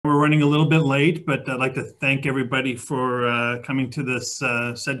running a little bit late, but I'd like to thank everybody for coming to this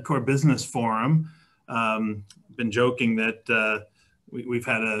SEDCOR Business Forum. Been joking that we've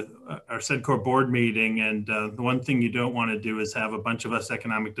had our SEDCOR board meeting, and the one thing you don't want to do is have a bunch of us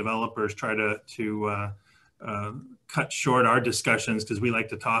economic developers try to cut short our discussions, because we like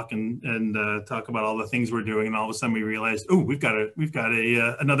to talk and talk about all the things we're doing, and all of a sudden we realize, oh, we've got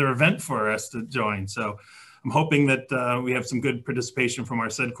another event for us to join. So I'm hoping that we have some good participation from our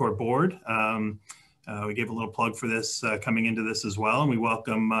SEDCOR board. We gave a little plug for this coming into this as well, and we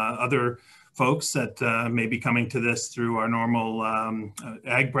welcome other folks that may be coming to this through our normal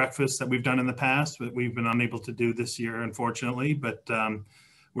ag breakfast that we've done in the past, but we've been unable to do this year, unfortunately. But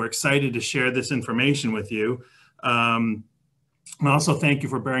we're excited to share this information with you. And also thank you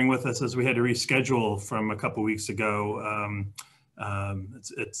for bearing with us as we had to reschedule from a couple weeks ago.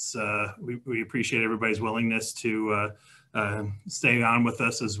 We appreciate everybody's willingness to stay on with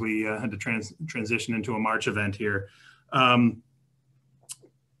us as we had to transition into a March event here.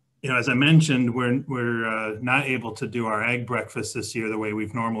 As I mentioned, we're not able to do our ag breakfast this year the way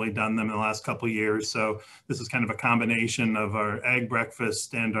we've normally done them in the last couple of years. So this is kind of a combination of our ag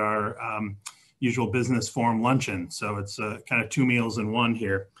breakfast and our usual business forum luncheon. So it's kind of two meals in one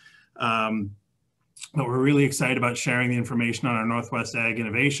here. But we're really excited about sharing the information on our Northwest Ag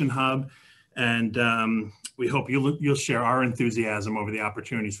Innovation Hub. And we hope you'll share our enthusiasm over the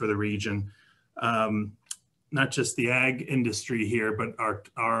opportunities for the region. Not just the ag industry here, but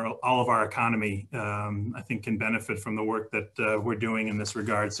all of our economy, I think, can benefit from the work that we're doing in this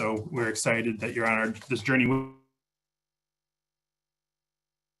regard. So we're excited that you're on this journey.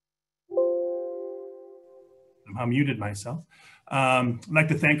 I muted myself. I'd like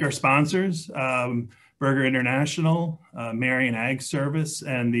to thank our sponsors, Berger International, Marion Ag Service,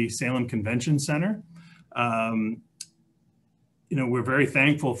 and the Salem Convention Center. We're very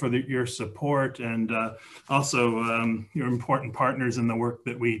thankful for your support, and also your important partners in the work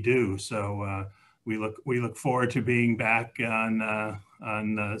that we do. So we look forward to being back on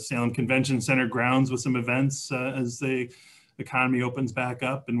Salem Convention Center grounds with some events as the economy opens back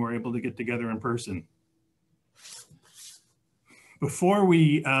up and we're able to get together in person. Before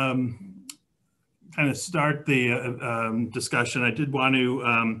we kind of start the discussion, I did want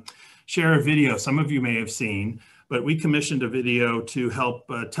to share a video some of you may have seen, but we commissioned a video to help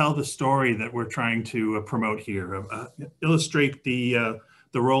tell the story that we're trying to promote here, illustrate the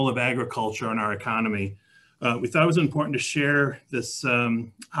role of agriculture in our economy. We thought it was important to share this,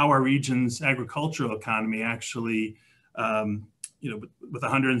 how our region's agricultural economy actually, with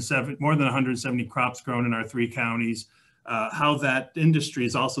more than 170 crops grown in our 3 counties, how that industry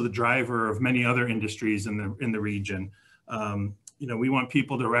is also the driver of many other industries in the region. We want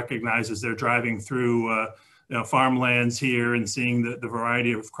people to recognize as they're driving through farmlands here and seeing the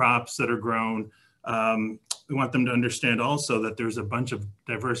variety of crops that are grown. We want them to understand also that there's a bunch of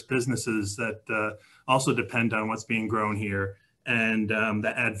diverse businesses that also depend on what's being grown here, and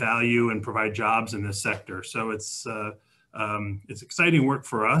that add value and provide jobs in this sector. So it's exciting work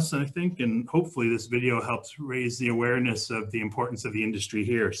for us, I think, and hopefully this video helps raise the awareness of the importance of the industry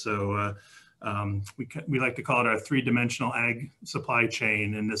here. So we like to call it our 3-dimensional ag supply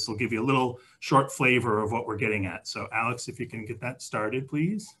chain, and this will give you a little short flavor of what we're getting at. So Alex, if you can get that started,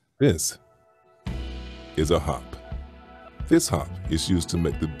 please. This is a hop. This hop is used to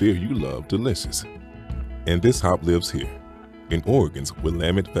make the beer you love delicious. And this hop lives here in Oregon's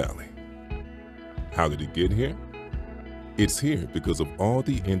Willamette Valley. How did it get here? It's here because of all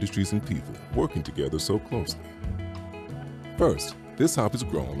the industries and people working together so closely. First, this hop is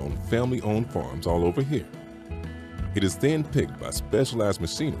grown on family-owned farms all over here. It is then picked by specialized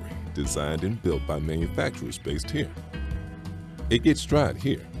machinery designed and built by manufacturers based here. It gets dried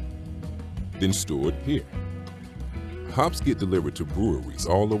here, then stored here. Hops get delivered to breweries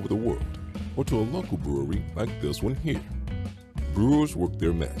all over the world, or to a local brewery like this one here. Brewers work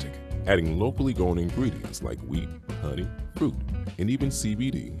their magic, adding locally grown ingredients like wheat, honey, fruit, and even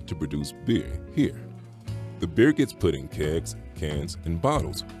CBD to produce beer here. The beer gets put in kegs, cans, and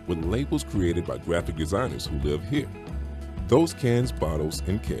bottles with labels created by graphic designers who live here. Those cans, bottles,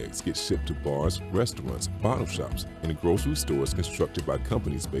 and kegs get shipped to bars, restaurants, bottle shops, and grocery stores constructed by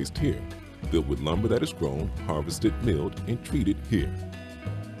companies based here, built with lumber that is grown, harvested, milled, and treated here.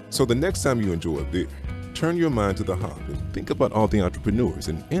 So the next time you enjoy a beer, turn your mind to the hop and think about all the entrepreneurs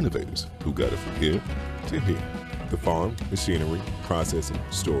and innovators who got it from here to here. The farm, machinery, processing,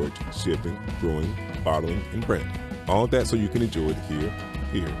 storage, shipping, brewing, bottling, and branding. All that so you can enjoy it here,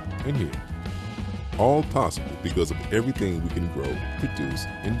 here, and here. All possible because of everything we can grow, produce,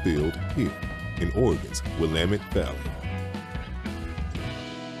 and build here in Oregon's Willamette Valley.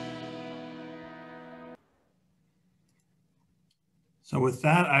 So with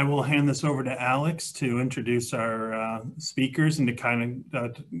that, I will hand this over to Alex to introduce our speakers and to kind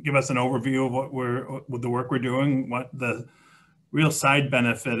of give us an overview of with the work we're doing. What the real side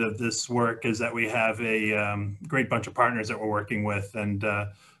benefit of this work is that we have a great bunch of partners that we're working with, and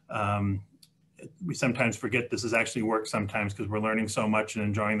we sometimes forget this is actually work sometimes because we're learning so much and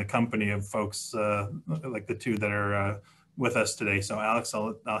enjoying the company of folks like the two that are with us today. So Alex,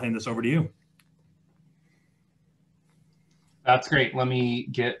 I'll hand this over to you. That's great. Let me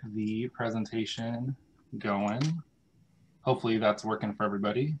get the presentation going. Hopefully that's working for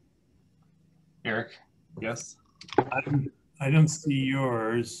everybody. Eric, yes? I don't see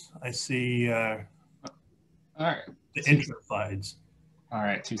yours. I see all right. The intro slides. All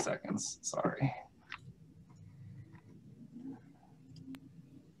right, 2 seconds, sorry.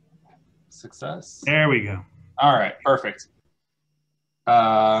 Success. There we go. All right, perfect.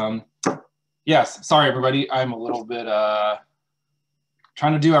 Yes, sorry everybody. I'm a little bit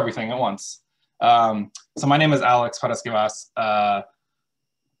trying to do everything at once. So my name is Alex Parasquivas.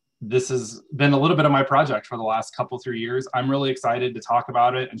 This has been a little bit of my project for the last three years. I'm really excited to talk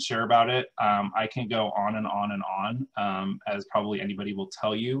about it and share about it. I can go on and on and on, as probably anybody will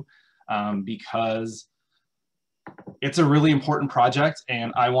tell you, because it's a really important project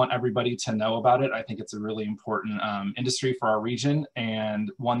and I want everybody to know about it. I think it's a really important industry for our region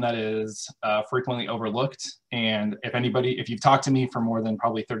and one that is frequently overlooked. And if you've talked to me for more than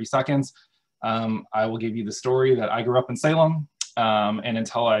probably 30 seconds, I will give you the story that I grew up in Salem. And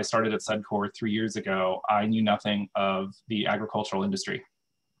until I started at SEDCOR 3 years ago, I knew nothing of the agricultural industry.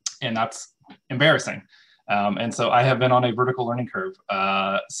 And that's embarrassing. And so I have been on a vertical learning curve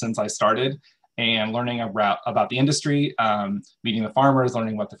since I started and learning about the industry, meeting the farmers,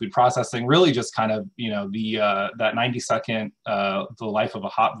 learning about the food processing, really just kind of, that 90-second The Life of a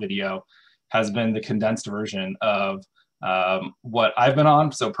Hop video has been the condensed version of what I've been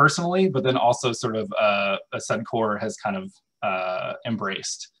on, so personally, but then also sort of a SEDCOR has kind of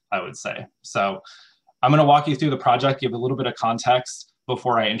embraced, I would say. So I'm gonna walk you through the project, give a little bit of context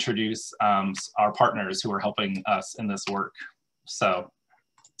before I introduce our partners who are helping us in this work. So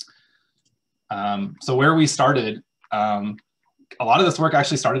where we started, a lot of this work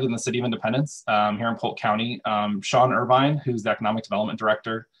actually started in the City of Independence here in Polk County. Sean Irvine, who's the Economic Development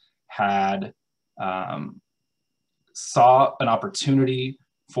Director, had saw an opportunity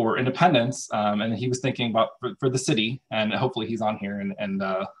for independence, and he was thinking about for the city, and hopefully he's on here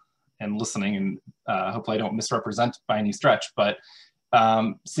and listening, and hopefully I don't misrepresent by any stretch, but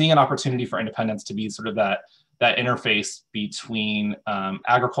seeing an opportunity for independence to be sort of that interface between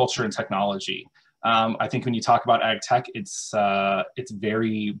agriculture and technology. I think when you talk about ag tech, it's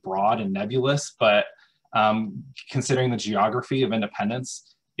very broad and nebulous, but considering the geography of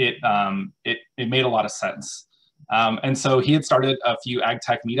independence, it made a lot of sense. And so he had started a few ag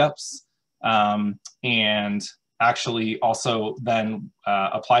tech meetups and actually also then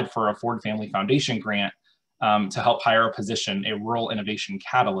applied for a Ford Family Foundation grant to help hire a position, a rural innovation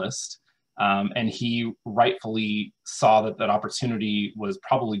catalyst. And he rightfully saw that opportunity was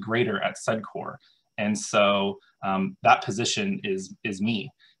probably greater at SEDCOR. And so that position is me.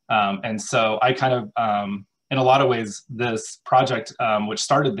 And so I kind of, in a lot of ways, this project, which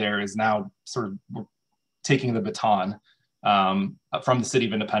started there, is now sort of taking the baton from the City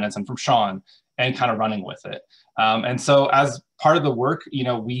of Independence and from Sean and kind of running with it. And so as part of the work,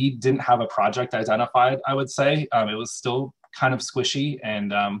 we didn't have a project identified, I would say. It was still kind of squishy,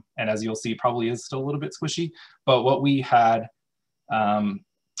 and as you'll see, probably is still a little bit squishy. But what we had,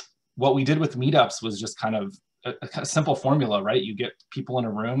 what we did with meetups was just kind of a simple formula, right? You get people in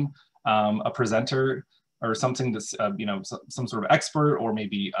a room, a presenter or something that's, some sort of expert or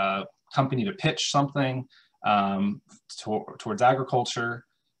maybe a company to pitch something towards agriculture.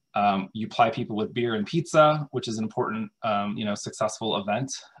 You ply people with beer and pizza, which is an important, successful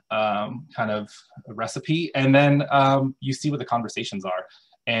event kind of a recipe. And then you see what the conversations are.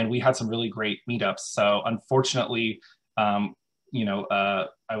 And we had some really great meetups. So unfortunately,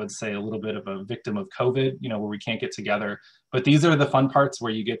 I would say a little bit of a victim of COVID, where we can't get together. But these are the fun parts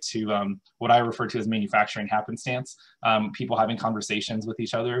where you get to what I refer to as manufacturing happenstance, people having conversations with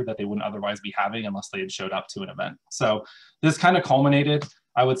each other that they wouldn't otherwise be having unless they had showed up to an event. So this kind of culminated,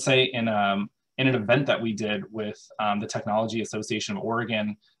 I would say, in an event that we did with the Technology Association of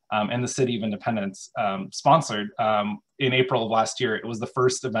Oregon and the City of Independence sponsored in April of last year. It was the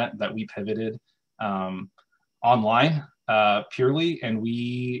first event that we pivoted online purely. And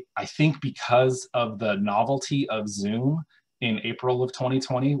I think because of the novelty of Zoom in April of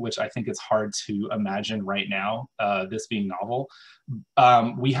 2020, which I think it's hard to imagine right now, this being novel,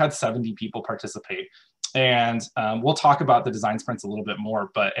 we had 70 people participate. And we'll talk about the design sprints a little bit more,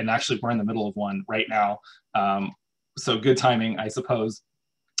 and actually we're in the middle of one right now. So good timing, I suppose.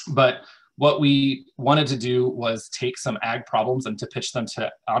 But what we wanted to do was take some ag problems and to pitch them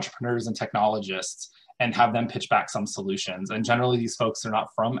to entrepreneurs and technologists and have them pitch back some solutions. And generally these folks are not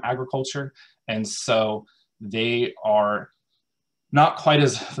from agriculture. And so they are not quite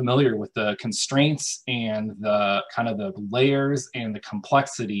as familiar with the constraints and the kind of the layers and the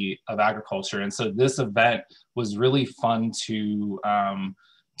complexity of agriculture. And so this event was really fun to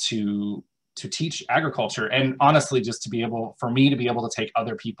teach agriculture, and honestly, just to be able, for me to be able to take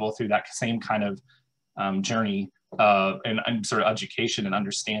other people through that same kind of journey and sort of education and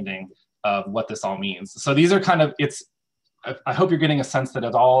understanding of what this all means. So these are kind of, I hope you're getting a sense that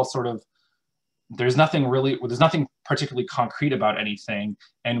it's all sort of, there's nothing particularly concrete about anything.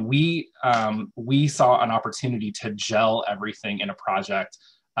 And we saw an opportunity to gel everything in a project.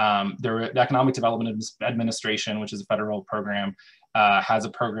 The Economic Development Administration, which is a federal program, has a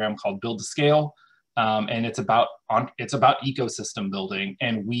program called Build to Scale, and it's about ecosystem building.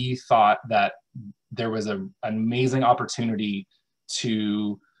 And we thought that there was an amazing opportunity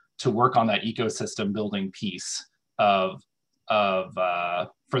to work on that ecosystem building piece for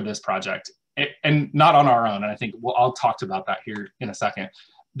this project, and not on our own. And I think I'll talk about that here in a second.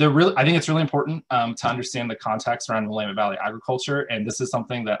 I think it's really important to understand the context around Willamette Valley agriculture, and this is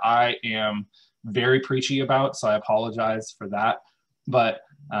something that I am very preachy about, so I apologize for that. But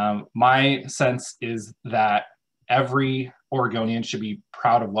my sense is that every Oregonian should be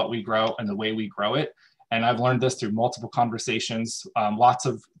proud of what we grow and the way we grow it. And I've learned this through multiple conversations, lots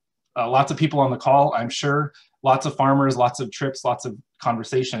of people on the call, I'm sure, lots of farmers, lots of trips, lots of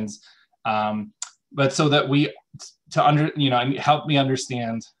conversations. But so that help me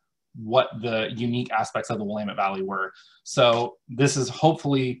understand what the unique aspects of the Willamette Valley were. So this is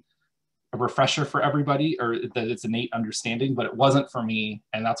hopefully a refresher for everybody, or that it's innate understanding, but it wasn't for me.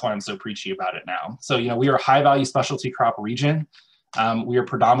 And that's why I'm so preachy about it now. So, we are a high value specialty crop region. We are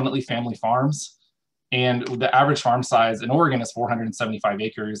predominantly family farms, and the average farm size in Oregon is 475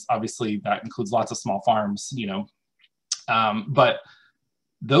 acres. Obviously that includes lots of small farms, but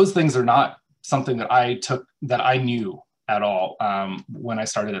those things are not something that I knew at all when I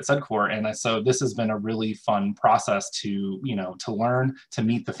started at SEDCOR. And so this has been a really fun process to learn, to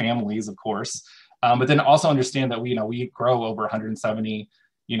meet the families, of course, but then also understand that we grow over 170,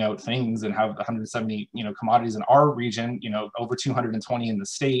 things, and have 170, commodities in our region, over 220 in the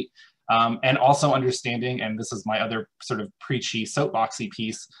state. And also understanding, and this is my other sort of preachy soapboxy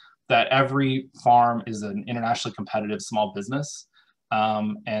piece, that every farm is an internationally competitive small business.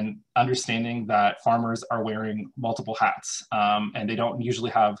 And understanding that farmers are wearing multiple hats, and they don't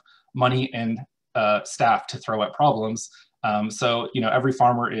usually have money and staff to throw at problems. So every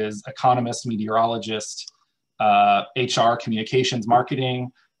farmer is economist, meteorologist, HR, communications, marketing,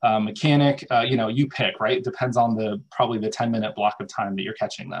 mechanic, you pick, right? It depends on probably the 10-minute block of time that you're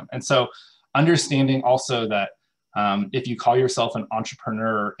catching them. And so understanding also that if you call yourself an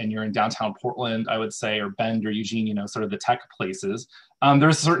entrepreneur and you're in downtown Portland, I would say, or Bend or Eugene, sort of the tech places,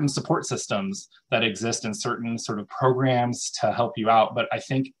 there's certain support systems that exist and certain sort of programs to help you out. But I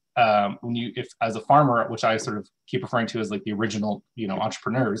think if as a farmer, which I sort of keep referring to as like the original,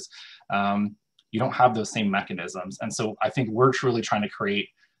 entrepreneurs, you don't have those same mechanisms. And so I think we're truly trying to create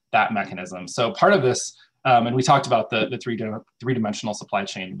that mechanism. So part of this, and we talked about the three-dimensional supply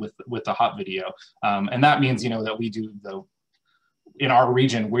chain with the hot video. And that means, that we do in our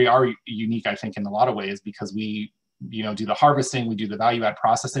region, we are unique, I think, in a lot of ways, because we, do the harvesting, we do the value add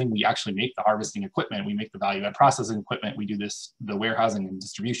processing, we actually make the harvesting equipment, we make the value add processing equipment, we do the warehousing and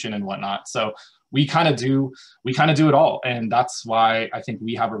distribution and whatnot. So we kind of do it all. And that's why I think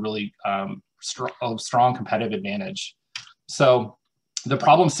we have a really strong competitive advantage. So the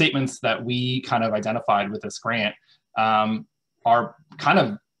problem statements that we kind of identified with this grant are kind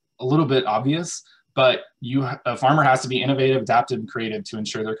of a little bit obvious, but a farmer has to be innovative, adaptive, and creative to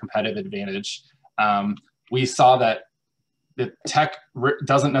ensure their competitive advantage. We saw that the tech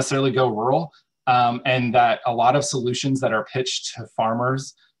doesn't necessarily go rural, and that a lot of solutions that are pitched to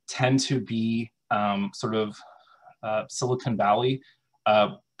farmers tend to be sort of Silicon Valley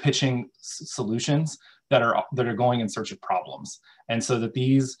pitching solutions that are going in search of problems. And so that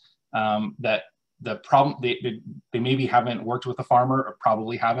these, that the problem, they maybe haven't worked with a farmer, or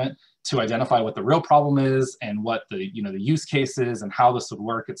probably haven't, to identify what the real problem is and what the use case is and how this would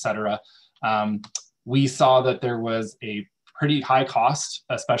work, et cetera. We saw that there was a pretty high cost,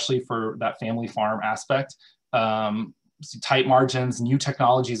 especially for that family farm aspect. Tight margins, new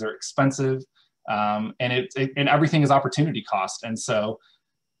technologies are expensive, and everything is opportunity cost. And so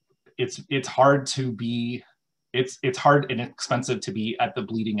it's hard to be, it's hard and expensive to be at the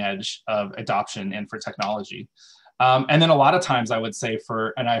bleeding edge of adoption and for technology. And then a lot of times I would say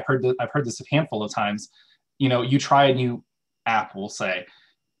and I've heard this a handful of times, you know, you try a new app, we'll say,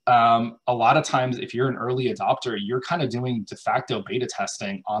 a lot of times if you're an early adopter, you're kind of doing de facto beta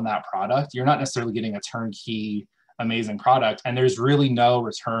testing on that product. You're not necessarily getting a turnkey, amazing product. And there's really no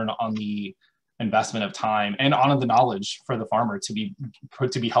return on the investment of time and on the knowledge for the farmer to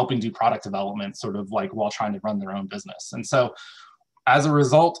be helping do product development sort of like while trying to run their own business. And so as a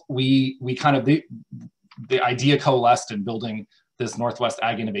result, we kind of, the idea coalesced in building this Northwest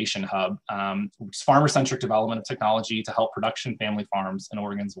Ag Innovation Hub, which is farmer-centric development of technology to help production family farms in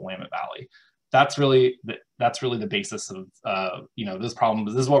Oregon's Willamette Valley. That's really the basis of you know, this problem.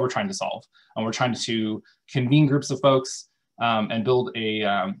 This is what we're trying to solve, and we're trying to convene groups of folks and build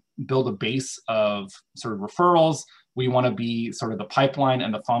a base of sort of referrals. We want to be sort of the pipeline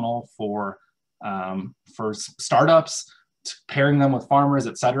and the funnel for startups, pairing them with farmers,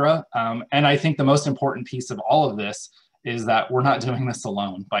 et cetera. And I think the most important piece of all of this is that we're not doing this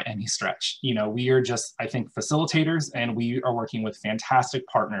alone by any stretch. You know, we are just, I think, facilitators, and we are working with fantastic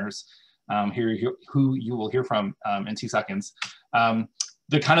partners here who you will hear from in 2 seconds.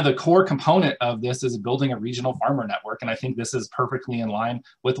 The core component of this is building a regional farmer network. And I think this is perfectly in line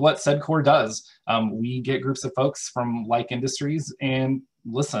with what SEDCOR does. We get groups of folks from like industries and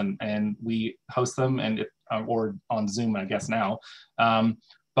listen, and we host them or on Zoom, I guess now.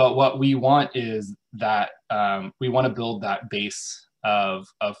 But what we want is that we want to build that base of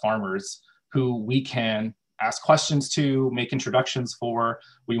farmers who we can ask questions to, make introductions for.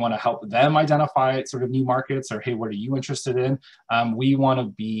 We want to help them identify sort of new markets, or hey, what are you interested in? We want to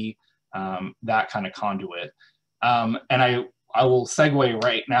be that kind of conduit. And I will segue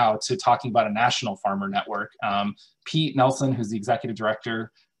right now to talking about a national farmer network. Pete Nelson, who's the executive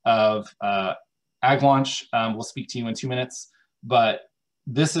director of AgLaunch, will speak to you in 2 minutes. But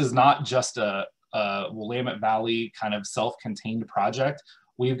this is not just a Willamette Valley kind of self-contained project.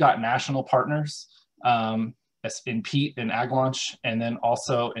 We've got national partners in Pete and AgLaunch, and then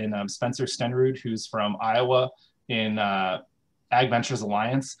also in Spencer Stenrud, who's from Iowa in Ag Ventures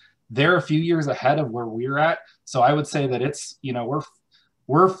Alliance. They're a few years ahead of where we're at. So I would say that it's, you know,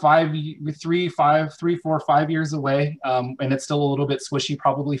 we're 3, 4, 5 years away, and it's still a little bit squishy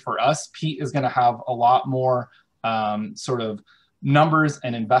probably for us. Pete is going to have a lot more sort of numbers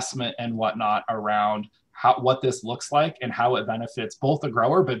and investment and whatnot around what this looks like and how it benefits both the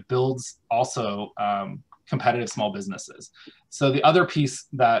grower, but builds also competitive small businesses. So the other piece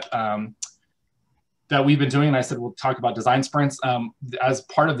that that we've been doing, and I said we'll talk about design sprints, as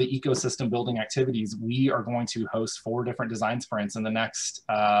part of the ecosystem building activities, we are going to host 4 different design sprints in the next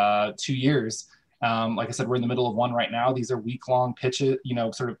 2 years. Like I said, we're in the middle of one right now. These are week-long pitches, you know,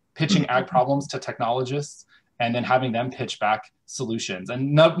 sort of pitching ag problems to technologists, and then having them pitch back solutions.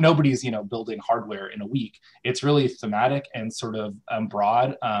 And nobody's, you know, building hardware in a week. It's really thematic and sort of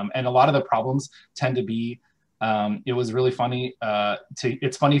broad. And a lot of the problems tend to be, it was really funny.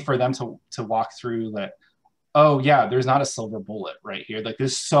 It's funny for them to walk through that, oh yeah, there's not a silver bullet right here. Like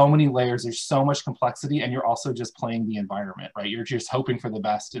there's so many layers, there's so much complexity, and you're also just playing the environment, right? You're just hoping for the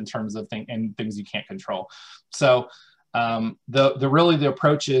best in terms of things you can't control. So the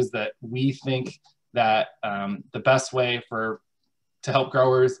approach is that we think that the best way to help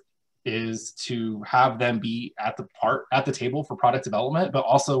growers is to have them be at the table for product development, but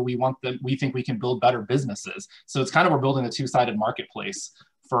also we think we can build better businesses. So it's kind of, we're building a 2-sided marketplace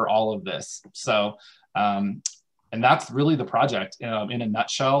for all of this. So, and that's really the project in a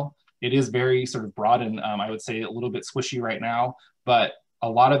nutshell. It is very sort of broad and I would say a little bit squishy right now, but a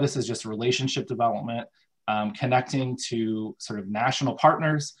lot of this is just relationship development, connecting to sort of national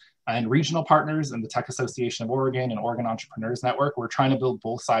partners and regional partners in the Tech Association of Oregon and Oregon Entrepreneurs Network. We're trying to build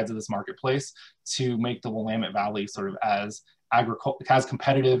both sides of this marketplace to make the Willamette Valley sort of as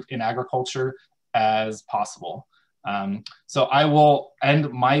competitive in agriculture as possible. So I will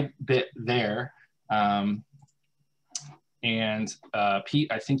end my bit there. Pete,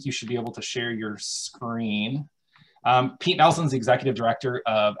 I think you should be able to share your screen. Pete Nelson's the executive director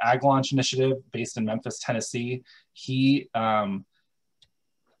of AgLaunch Initiative based in Memphis, Tennessee.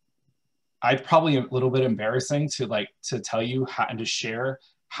 I'd probably a little bit embarrassing to tell you and to share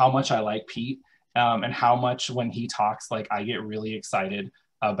how much I like Pete and how much when he talks, like I get really excited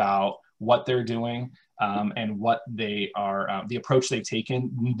about what they're doing and what they are, the approach they've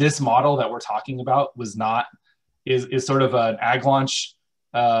taken. This model that we're talking about is sort of an AgLaunch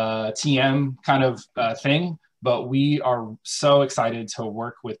TM kind of thing, but we are so excited to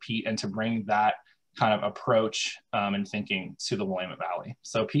work with Pete and to bring that kind of approach and thinking to the Willamette Valley.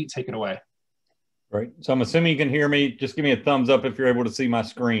 So Pete, take it away. Great. So I'm assuming you can hear me. Just give me a thumbs up if you're able to see my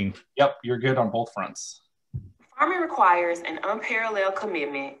screen. Yep, you're good on both fronts. Farming requires an unparalleled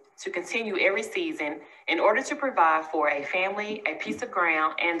commitment to continue every season in order to provide for a family, a piece of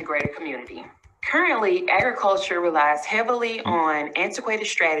ground, and the greater community. Currently, agriculture relies heavily on antiquated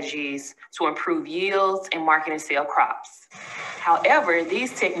strategies to improve yields and market and sell crops. However,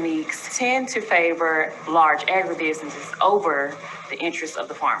 these techniques tend to favor large agribusinesses over the interests of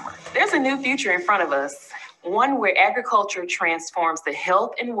the farmer. There's a new future in front of us, one where agriculture transforms the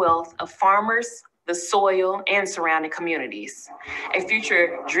health and wealth of farmers, the soil, and surrounding communities. A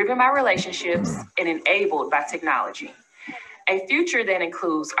future driven by relationships and enabled by technology. A future that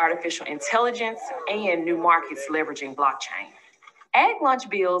includes artificial intelligence and new markets leveraging blockchain. AgLaunch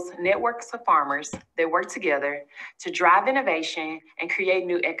builds networks of farmers that work together to drive innovation and create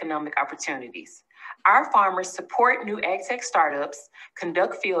new economic opportunities. Our farmers support new ag tech startups,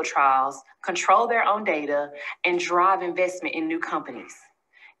 conduct field trials, control their own data, and drive investment in new companies.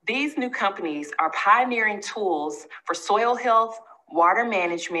 These new companies are pioneering tools for soil health, water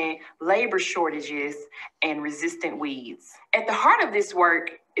management, labor shortages, and resistant weeds. At the heart of this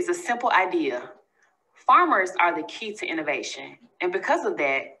work is a simple idea. Farmers are the key to innovation, and because of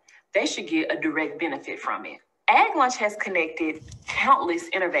that, they should get a direct benefit from it. AgLaunch has connected countless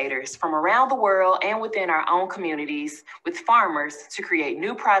innovators from around the world and within our own communities with farmers to create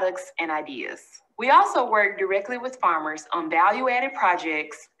new products and ideas. We also work directly with farmers on value-added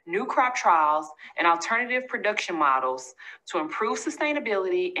projects, new crop trials, and alternative production models to improve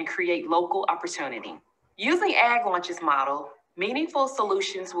sustainability and create local opportunity. Using AgLaunch's model, meaningful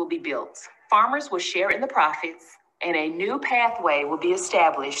solutions will be built. Farmers will share in the profits, and a new pathway will be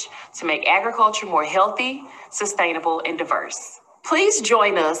established to make agriculture more healthy, sustainable, and diverse. Please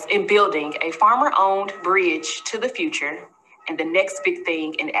join us in building a farmer-owned bridge to the future and the next big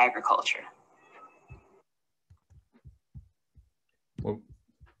thing in agriculture. Well,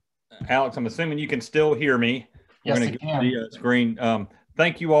 Alex, I'm assuming you can still hear me. Yes, We're going to get the screen.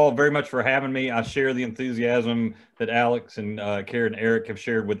 Thank you all very much for having me. I share the enthusiasm that Alex and Karen and Eric have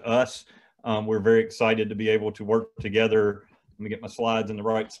shared with us. We're very excited to be able to work together. Let me get my slides in the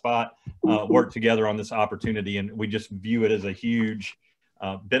right spot. Work together on this opportunity, and we just view it as a huge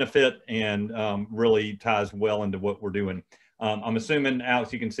benefit and really ties well into what we're doing. I'm assuming,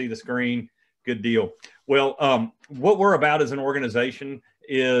 Alex, you can see the screen. Good deal. Well, what we're about as an organization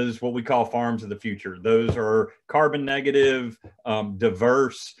is what we call farms of the future. Those are carbon negative,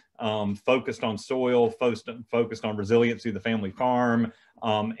 diverse, focused on soil, focused on resiliency of the family farm,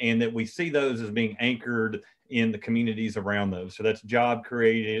 and that we see those as being anchored in the communities around those. So that's job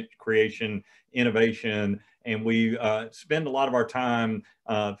creation, innovation, and we spend a lot of our time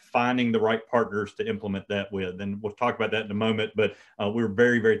finding the right partners to implement that with. And we'll talk about that in a moment, but we're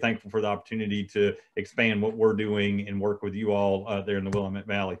very, very thankful for the opportunity to expand what we're doing and work with you all there in the Willamette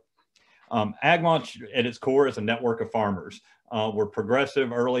Valley. AgLaunch at its core is a network of farmers. We're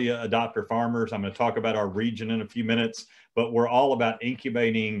progressive early adopter farmers. I'm going to talk about our region in a few minutes, but we're all about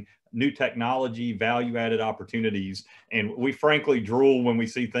incubating new technology, value-added opportunities. And we frankly drool when we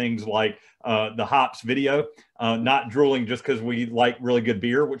see things like the hops video, not drooling just because we like really good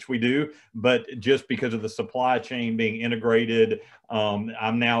beer, which we do, but just because of the supply chain being integrated.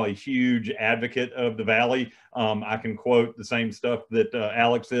 I'm now a huge advocate of the Valley. I can quote the same stuff that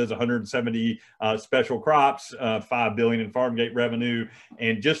Alex is, 170 special crops, $5 billion in farm gate revenue,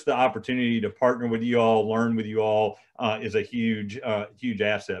 and just the opportunity to partner with you all, learn with you all is a huge, huge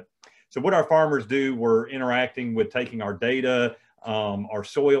asset. So what our farmers do, we're interacting with taking our data, our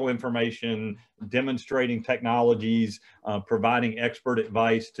soil information, demonstrating technologies, providing expert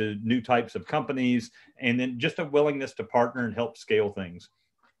advice to new types of companies, and then just a willingness to partner and help scale things.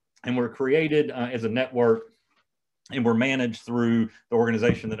 And we're created as a network, and we're managed through the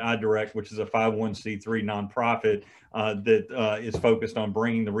organization that I direct, which is a 501c3 nonprofit that is focused on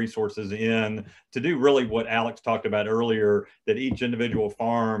bringing the resources in to do really what Alex talked about earlier, that each individual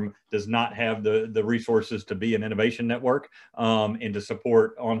farm does not have the resources to be an innovation network and to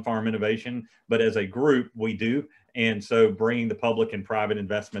support on-farm innovation, but as a group, we do. And so bringing the public and private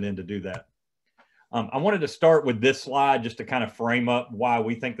investment in to do that. I wanted to start with this slide just to kind of frame up why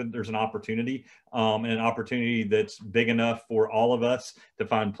we think that there's an opportunity and an opportunity that's big enough for all of us to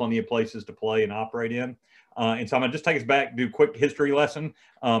find plenty of places to play and operate in. And so I'm gonna just take us back, do a quick history lesson.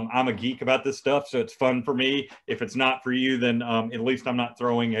 I'm a geek about this stuff, so it's fun for me. If it's not for you, then at least I'm not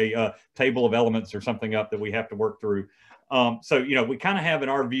throwing a table of elements or something up that we have to work through. So, you know, we kind of have in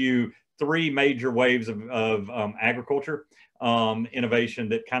our view, three major waves of agriculture. innovation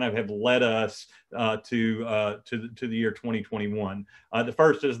that kind of have led us to the year 2021. The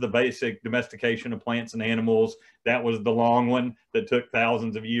first is the basic domestication of plants and animals. That was the long one that took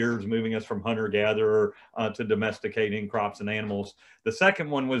thousands of years, moving us from hunter-gatherer to domesticating crops and animals. The second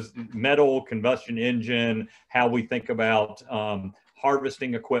one was metal combustion engine, how we think about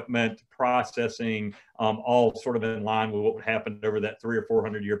harvesting equipment, processing, all sort of in line with what happened over that 300 or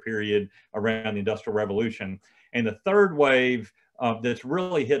 400 year period around the Industrial Revolution. And the third wave that's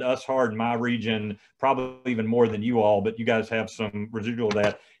really hit us hard in my region, probably even more than you all, but you guys have some residual of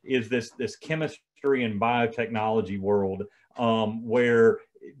that, is this chemistry and biotechnology world, where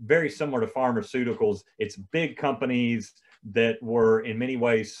very similar to pharmaceuticals, it's big companies that were in many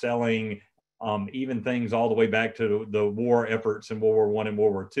ways selling even things all the way back to the war efforts in World War I and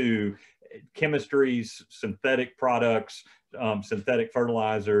World War II, chemistries, synthetic products, synthetic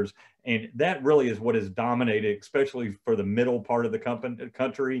fertilizers. And that really is what has dominated, especially for the middle part of the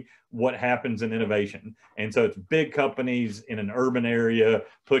country, what happens in innovation. And so it's big companies in an urban area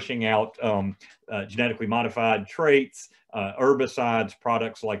pushing out genetically modified traits, herbicides,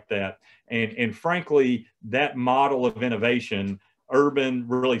 products like that. And frankly, that model of innovation, urban,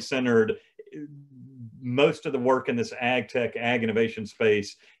 really centered, most of the work in this ag tech, ag innovation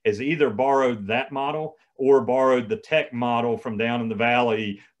space has either borrowed that model or borrowed the tech model from down in the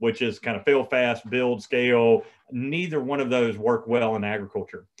valley, which is kind of fail fast, build, scale. Neither one of those work well in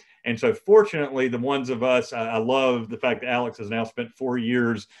agriculture. And so fortunately, the ones of us, I love the fact that Alex has now spent 4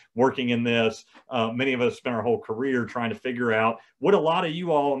 years working in this. Many of us spent our whole career trying to figure out what a lot of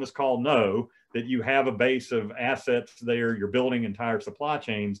you all on this call know, that you have a base of assets there, you're building entire supply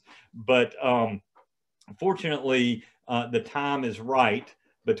chains. But fortunately, the time is right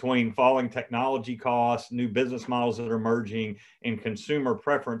between falling technology costs, new business models that are emerging, and consumer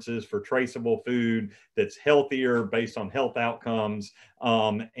preferences for traceable food that's healthier based on health outcomes,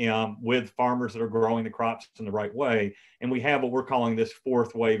 and with farmers that are growing the crops in the right way. And we have what we're calling this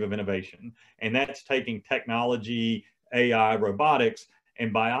fourth wave of innovation. And that's taking technology, AI, robotics,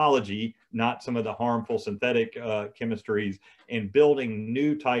 and biology, not some of the harmful synthetic chemistries, and building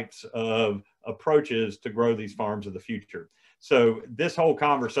new types of approaches to grow these farms of the future. So this whole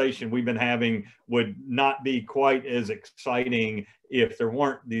conversation we've been having would not be quite as exciting if there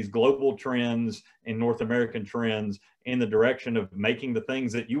weren't these global trends and North American trends in the direction of making the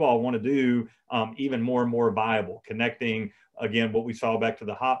things that you all want to do even more and more viable, connecting, again, what we saw back to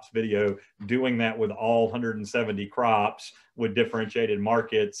the hops video, doing that with all 170 crops with differentiated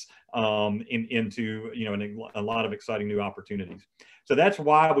markets into, you know, a lot of exciting new opportunities. So that's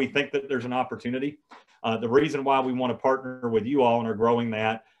why we think that there's an opportunity. The reason why we want to partner with you all and are growing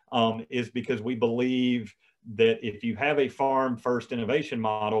that is because we believe that if you have a farm first innovation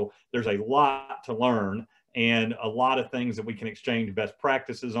model, there's a lot to learn and a lot of things that we can exchange best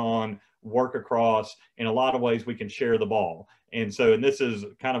practices on, work across, in a lot of ways we can share the ball. And so, and this is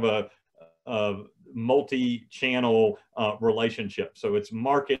kind of a multi-channel relationship. So it's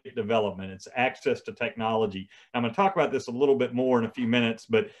market development, it's access to technology. I'm going to talk about this a little bit more in a few minutes,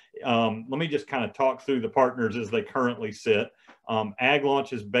 but let me just kind of talk through the partners as they currently sit.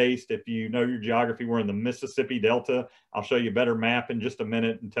 AgLaunch is based, if you know your geography, we're in the Mississippi Delta. I'll show you a better map in just a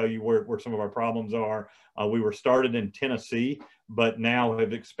minute and tell you where some of our problems are. We were started in Tennessee, but now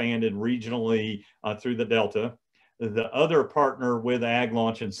have expanded regionally through the Delta. The other partner with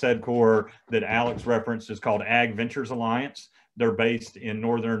AgLaunch and SEDCOR that Alex referenced is called Ag Ventures Alliance. They're based in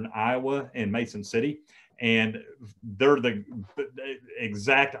northern Iowa in Mason City. And they're the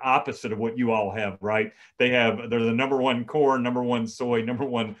exact opposite of what you all have, right? They're the #1 corn, #1 soy,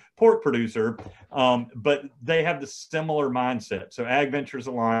 #1 pork producer, but they have the similar mindset. So Ag Ventures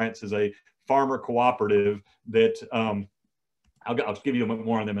Alliance is a farmer cooperative that, I'll give you a bit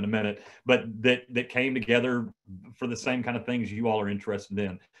more on them in a minute, but that came together for the same kind of things you all are interested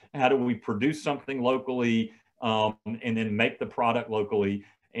in. How do we produce something locally and then make the product locally?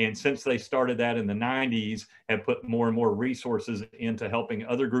 And since they started that in the 90s, have put more and more resources into helping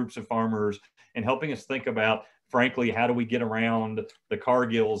other groups of farmers and helping us think about, frankly, how do we get around the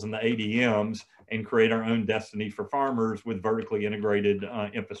Cargills and the ADMs and create our own destiny for farmers with vertically integrated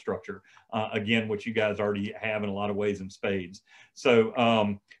infrastructure, again, which you guys already have in a lot of ways in spades.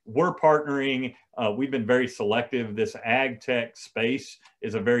 So we're partnering. We've been very selective. This ag tech space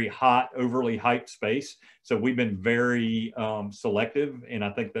is a very hot, overly hyped space. So we've been very selective. And I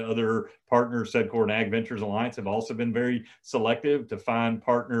think the other partners, SEDCOR and Ag Ventures Alliance, have also been very selective to find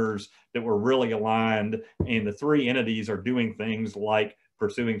partners that were really aligned. And the three entities are doing things like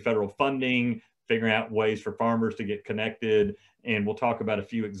pursuing federal funding, figuring out ways for farmers to get connected. And we'll talk about a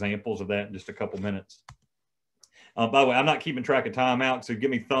few examples of that in just a couple minutes. By the way, I'm not keeping track of time out, so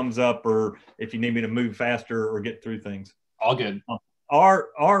give me thumbs up or if you need me to move faster or get through things. All good.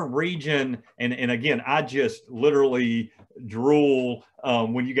 Our region, and again, I just literally drool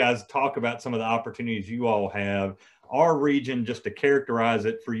when you guys talk about some of the opportunities you all have. Our region, just to characterize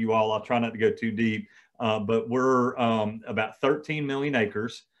it for you all, I'll try not to go too deep, but we're about 13 million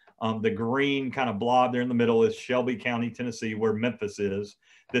acres. The green kind of blob there in the middle is Shelby County, Tennessee, where Memphis is.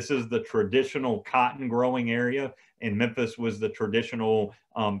 This is the traditional cotton growing area, and Memphis was the traditional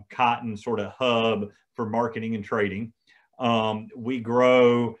cotton sort of hub for marketing and trading. We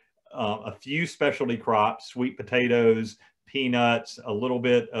grow a few specialty crops, sweet potatoes, peanuts, a little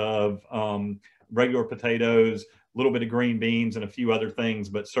bit of regular potatoes, a little bit of green beans, and a few other things,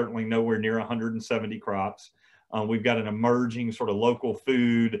 but certainly nowhere near 170 crops. We've got an emerging sort of local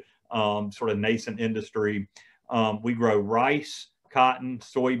food, sort of nascent industry. We grow rice, cotton,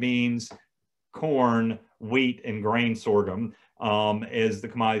 soybeans, corn, wheat, and grain sorghum as the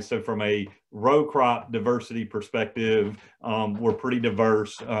commodities. So from a row crop diversity perspective, we're pretty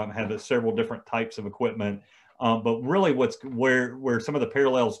diverse, have several different types of equipment. But really where some of the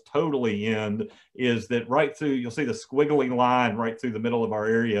parallels totally end is that right through, you'll see the squiggly line right through the middle of our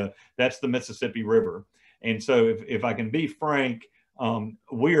area, that's the Mississippi River. And so if I can be frank,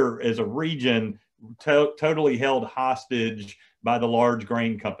 we're as a region totally held hostage by the large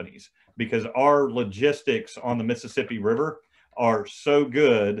grain companies because our logistics on the Mississippi River are so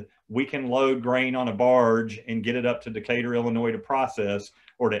good, we can load grain on a barge and get it up to Decatur, Illinois to process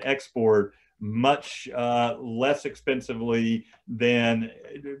or to export much less expensively than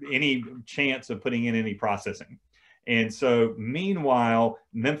any chance of putting in any processing. And so meanwhile,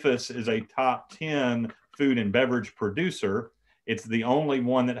 Memphis is a top 10 food and beverage producer. It's the only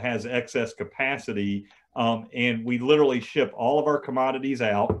one that has excess capacity. And we literally ship all of our commodities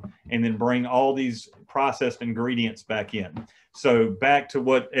out and then bring all these processed ingredients back in. So back to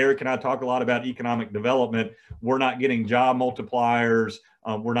what Eric and I talk a lot about, economic development, we're not getting job multipliers.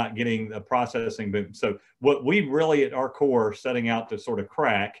 We're not getting the processing boom. So what we really at our core are setting out to sort of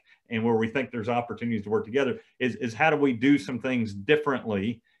crack, and where we think there's opportunities to work together is how do we do some things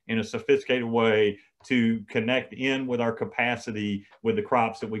differently in a sophisticated way to connect in with our capacity with the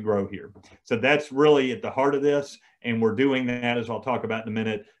crops that we grow here. So that's really at the heart of this. And we're doing that, as I'll talk about in a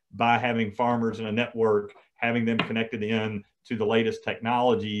minute, by having farmers in a network, having them connected in to the latest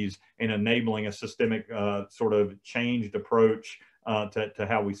technologies and enabling a systemic sort of changed approach to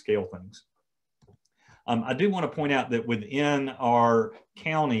how we scale things. I do want to point out that within our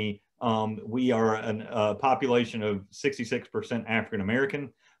county, we are a population of 66% African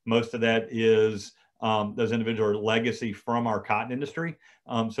American. Most of that is those individuals are legacy from our cotton industry.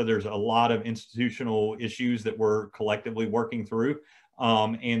 So there's a lot of institutional issues that we're collectively working through.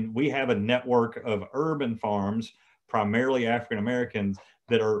 And we have a network of urban farms, primarily African Americans,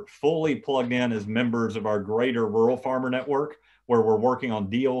 that are fully plugged in as members of our greater rural farmer network, where we're working on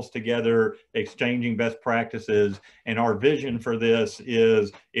deals together, exchanging best practices. And our vision for this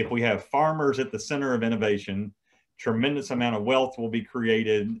is if we have farmers at the center of innovation, tremendous amount of wealth will be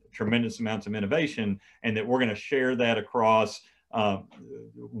created, tremendous amounts of innovation, and that we're going to share that across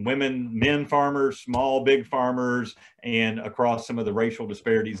women, men farmers, small, big farmers, and across some of the racial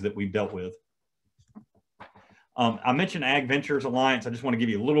disparities that we've dealt with. I mentioned Ag Ventures Alliance. I just want to give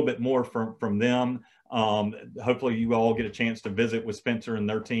you a little bit more from them. Hopefully you all get a chance to visit with Spencer and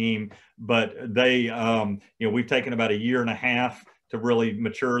their team, but they, you know, we've taken about 1.5 years to really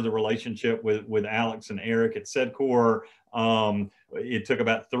mature the relationship with Alex and Eric at SEDCOR. It took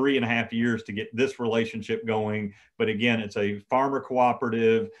about 3.5 years to get this relationship going. But again, it's a farmer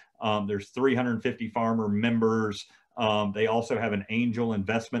cooperative. There's 350 farmer members. They also have an angel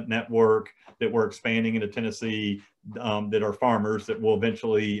investment network that we're expanding into Tennessee that are farmers that will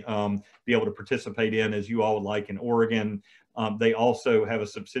eventually be able to participate in, as you all would like, in Oregon. They also have a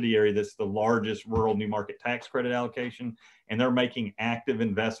subsidiary that's the largest rural new market tax credit allocation, and they're making active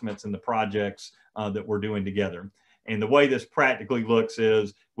investments in the projects that we're doing together. And the way this practically looks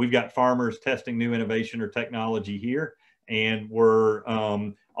is we've got farmers testing new innovation or technology here, and we're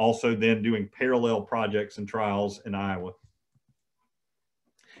also then doing parallel projects and trials in Iowa.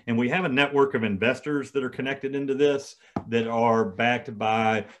 And we have a network of investors that are connected into this that are backed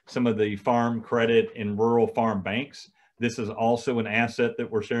by some of the farm credit and rural farm banks. This is also an asset that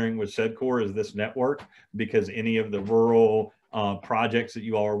we're sharing with SEDCOR, is this network, because any of the rural projects that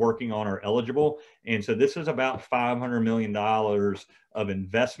you all are working on are eligible. And so this is about $500 million of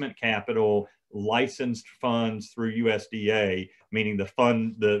investment capital, licensed funds through USDA, meaning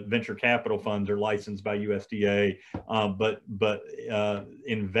the venture capital funds are licensed by USDA, but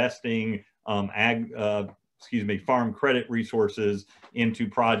investing farm credit resources into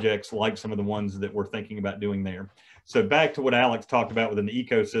projects like some of the ones that we're thinking about doing there. So back to what Alex talked about with an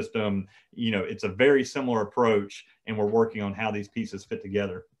ecosystem, you know, it's a very similar approach, and we're working on how these pieces fit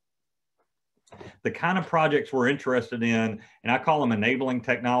together. The kind of projects we're interested in, and I call them enabling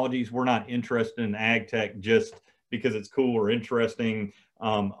technologies. We're not interested in ag tech just because it's cool or interesting.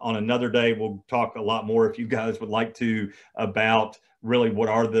 On another day, we'll talk a lot more, if you guys would like to, about really what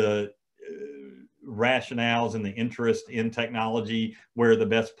are the rationales and the interest in technology, where are the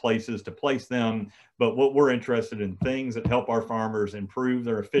best places to place them. But what we're interested in, things that help our farmers improve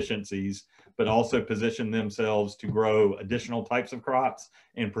their efficiencies, but also position themselves to grow additional types of crops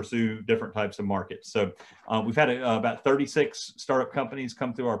and pursue different types of markets. So we've had about 36 startup companies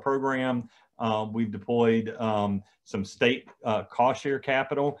come through our program. We've deployed some state cost share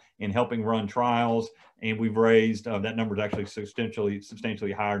capital in helping run trials, and we've raised, that number is actually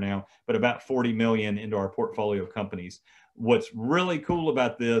substantially higher now, but about 40 million into our portfolio companies. What's really cool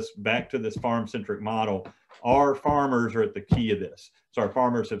about this, back to this farm-centric model, our farmers are at the key of this. So our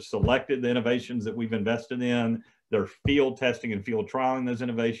farmers have selected the innovations that we've invested in. They're field testing and field trialing those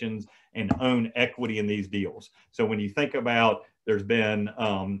innovations and own equity in these deals. So when you think about, there's been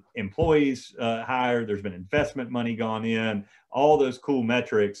employees hired, there's been investment money gone in, all those cool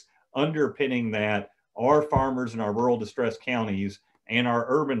metrics underpinning that, our farmers in our rural distressed counties and our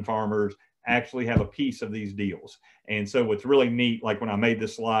urban farmers actually have a piece of these deals. And so what's really neat, like when I made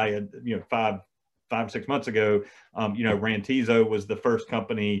this slide, you know, five or 6 months ago, you know, Rantizo was the first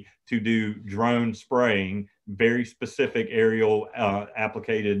company to do drone spraying, very specific aerial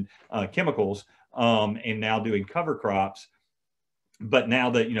applicated chemicals, and now doing cover crops. But now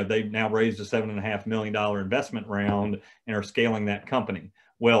that, you know, they've now raised a $7.5 million investment round and are scaling that company.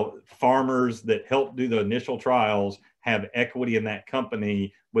 Well, farmers that help do the initial trials have equity in that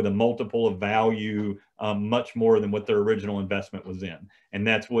company with a multiple of value, much more than what their original investment was in. And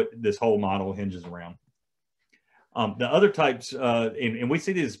that's what this whole model hinges around. The other types, and we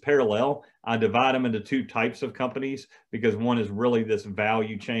see these as parallel. I divide them into two types of companies, because one is really this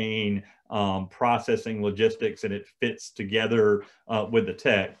value chain, processing, logistics, and it fits together with the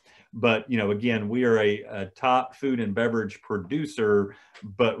tech. But, you know, again, we are a top food and beverage producer,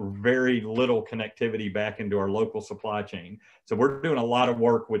 but very little connectivity back into our local supply chain. So we're doing a lot of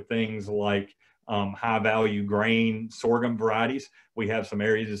work with things like high value grain sorghum varieties. We have some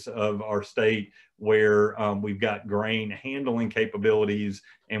areas of our state where we've got grain handling capabilities,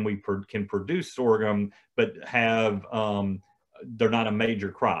 and we can produce sorghum, but have they're not a major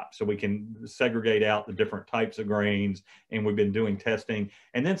crop. So we can segregate out the different types of grains, and we've been doing testing.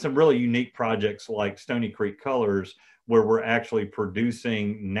 And then some really unique projects like Stony Creek Colors, where we're actually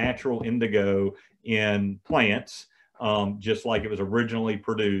producing natural indigo in plants, just like it was originally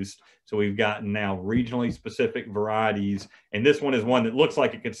produced. So we've gotten now regionally specific varieties. And this one is one that looks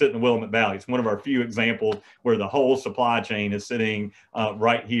like it could sit in the Willamette Valley. It's one of our few examples where the whole supply chain is sitting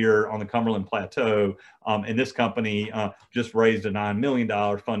right here on the Cumberland Plateau. And this company just raised a $9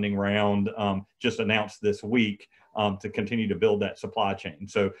 million funding round, just announced this week, to continue to build that supply chain.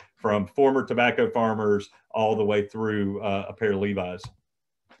 So from former tobacco farmers all the way through a pair of Levi's.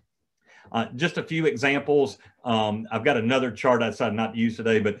 Just a few examples. I've got another chart I decided not to use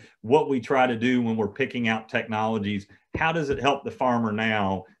today, but what we try to do when we're picking out technologies, how does it help the farmer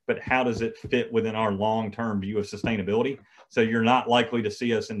now, but how does it fit within our long-term view of sustainability? So you're not likely to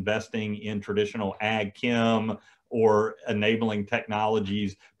see us investing in traditional ag chem or enabling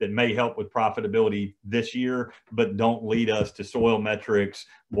technologies that may help with profitability this year, but don't lead us to soil metrics,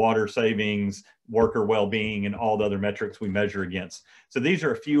 water savings, worker well-being, and all the other metrics we measure against. So these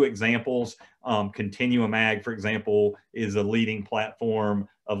are a few examples. Continuum Ag, for example, is a leading platform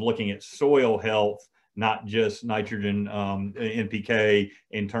of looking at soil health, not just nitrogen, NPK,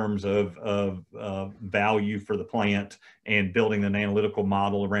 in terms of value for the plant, and building an analytical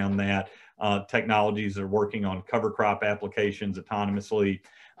model around that. Technologies are working on cover crop applications autonomously.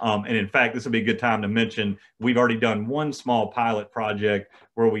 And in fact, this would be a good time to mention, we've already done one small pilot project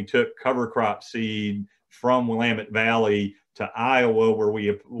where we took cover crop seed from Willamette Valley to Iowa, where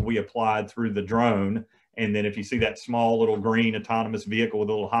we applied through the drone. And then if you see that small little green autonomous vehicle with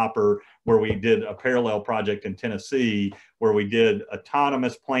a little hopper, where we did a parallel project in Tennessee, where we did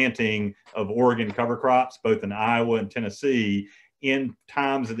autonomous planting of Oregon cover crops, both in Iowa and Tennessee, in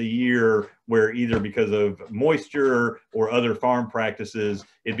times of the year where either because of moisture or other farm practices,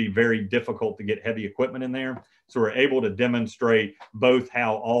 it'd be very difficult to get heavy equipment in there. So we're able to demonstrate both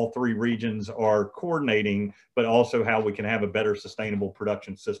how all three regions are coordinating, but also how we can have a better sustainable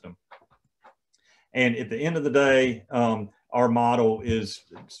production system. And at the end of the day, our model is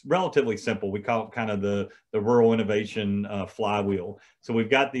relatively simple. We call it kind of the rural innovation flywheel. So we've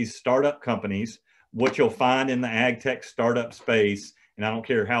got these startup companies. What you'll find in the ag tech startup space, and I don't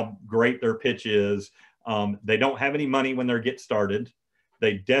care how great their pitch is, they don't have any money when they get started.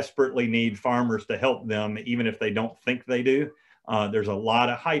 They desperately need farmers to help them, even if they don't think they do. There's a lot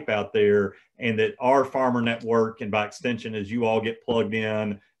of hype out there, and that our farmer network, and by extension, as you all get plugged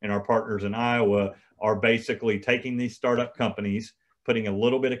in and our partners in Iowa, are basically taking these startup companies, putting a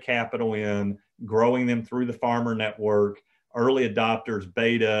little bit of capital in, growing them through the farmer network, early adopters,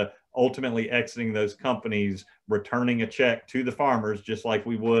 beta, ultimately exiting those companies, returning a check to the farmers, just like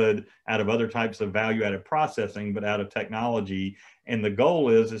we would out of other types of value-added processing, but out of technology. And the goal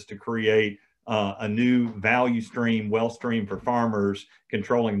is to create a new value stream, wealth stream for farmers,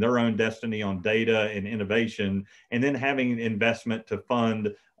 controlling their own destiny on data and innovation, and then having investment to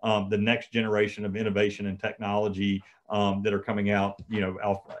fund the next generation of innovation and technology that are coming out,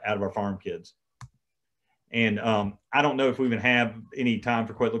 out of our farm kids. And I don't know if we even have any time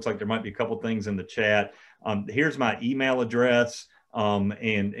for questions. Looks like there might be a couple things in the chat. Here's my email address and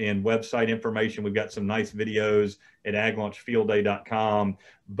website information. We've got some nice videos at aglaunchfieldday.com.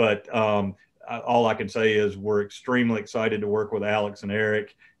 But all I can say is we're extremely excited to work with Alex and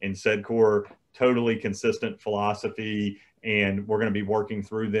Eric and SEDCOR. Totally consistent philosophy, and we're going to be working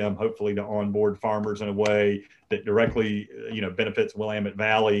through them, hopefully, to onboard farmers in a way that directly, benefits Willamette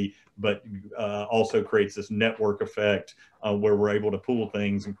Valley, but also creates this network effect where we're able to pool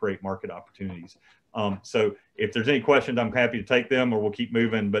things and create market opportunities. So if there's any questions, I'm happy to take them, or we'll keep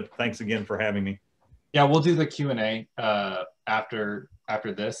moving. But thanks again for having me. Yeah, we'll do the Q&A after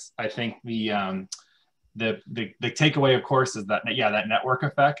this. I think the takeaway, of course, is that that network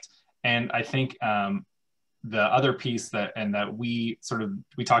effect. And I think the other piece that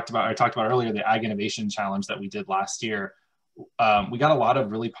I talked about earlier, the Ag Innovation Challenge that we did last year, we got a lot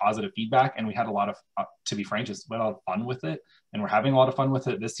of really positive feedback, and we had a lot of, to be frank, just a lot of fun with it. And we're having a lot of fun with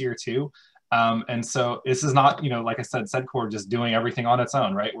it this year too. And so this is not, like I said, SEDCOR just doing everything on its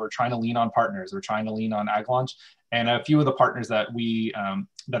own, right? We're trying to lean on partners. We're trying to lean on AgLaunch, and a few of the partners that we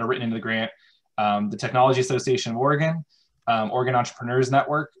that are written into the grant, the Technology Association of Oregon, Oregon Entrepreneurs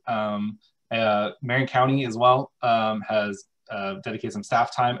Network, Marion County as well has dedicated some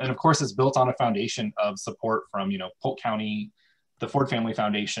staff time, and of course it's built on a foundation of support from Polk County, the Ford Family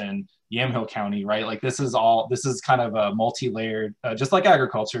Foundation, Yamhill County, right? Like this is kind of a multi-layered, just like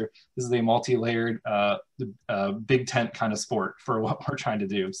agriculture, this is a multi-layered big tent kind of sport for what we're trying to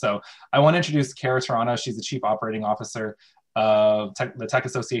do. So I want to introduce Kara Tarana. She's the Chief Operating Officer of the Tech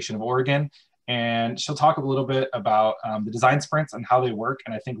Association of Oregon. And she'll talk a little bit about the design sprints and how they work,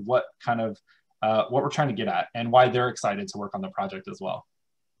 and I think what we're trying to get at and why they're excited to work on the project as well.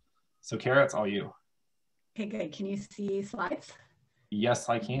 So Kara, it's all you. Okay, good. Can you see slides? Yes,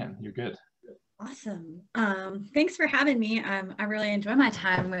 I can. You're good. Awesome. Thanks for having me. I really enjoy my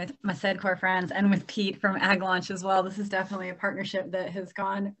time with my SEDCOR friends and with Pete from AgLaunch as well. This is definitely a partnership that has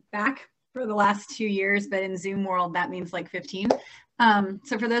gone back for the last 2 years, but in Zoom world, that means like 15.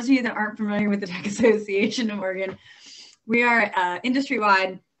 So for those of you that aren't familiar with the Tech Association of Oregon, we are an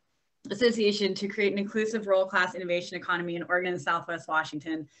industry-wide association to create an inclusive world-class innovation economy in Oregon and Southwest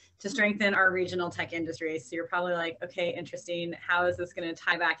Washington to strengthen our regional tech industry. So you're probably like, okay, interesting. How is this going to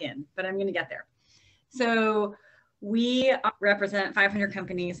tie back in? But I'm going to get there. So we represent 500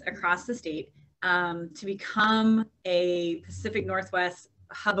 companies across the state to become a Pacific Northwest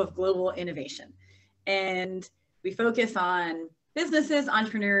hub of global innovation. And we focus on businesses,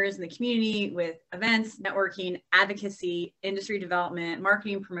 entrepreneurs in the community with events, networking, advocacy, industry development,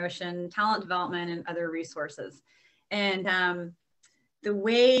 marketing, promotion, talent development, and other resources. And the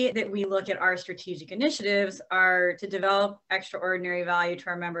way that we look at our strategic initiatives are to develop extraordinary value to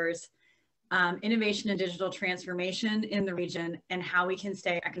our members, innovation and digital transformation in the region, and how we can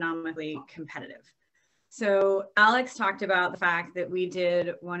stay economically competitive. So Alex talked about the fact that we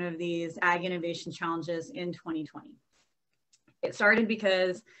did one of these Ag Innovation Challenges in 2020. It started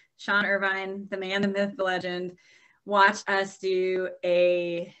because Sean Irvine, the man, the myth, the legend, watched us do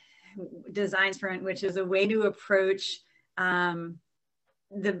a design sprint, which is a way to approach the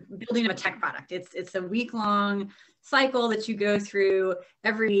building of a tech product. It's a week-long cycle that you go through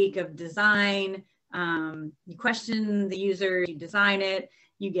every week of design. You question the user, you design it,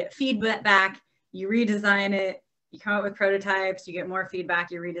 you get feedback, you redesign it, you come up with prototypes, you get more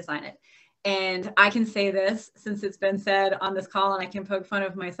feedback, you redesign it. And I can say this, since it's been said on this call, and I can poke fun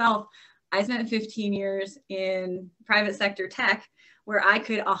of myself, I spent 15 years in private sector tech where I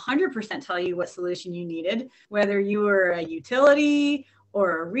could 100% tell you what solution you needed, whether you were a utility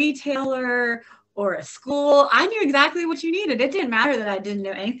or a retailer or a school. I knew exactly what you needed. It didn't matter that I didn't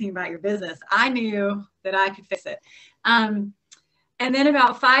know anything about your business. I knew that I could fix it. And then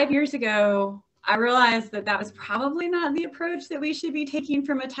about 5 years ago, I realized that that was probably not the approach that we should be taking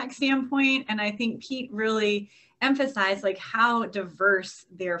from a tech standpoint. And I think Pete really emphasized like how diverse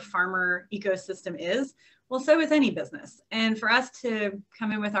their farmer ecosystem is. Well, so is any business. And for us to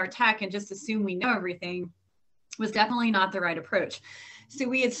come in with our tech and just assume we know everything was definitely not the right approach. So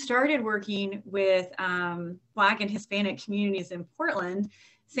we had started working with Black and Hispanic communities in Portland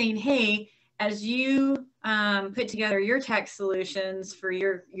saying, hey, as you put together your tech solutions for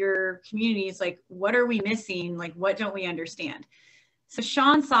your communities, like what are we missing? Like what don't we understand? So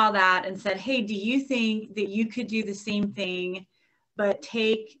Sean saw that and said, hey, do you think that you could do the same thing, but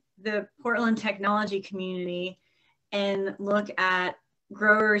take the Portland technology community and look at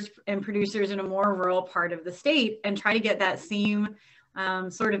growers and producers in a more rural part of the state and try to get that same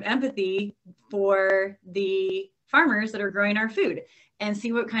sort of empathy for the farmers that are growing our food and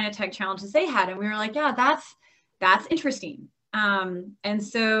see what kind of tech challenges they had. And we were like, yeah, that's interesting. And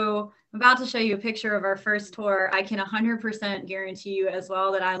so I'm about to show you a picture of our first tour. I can 100% guarantee you as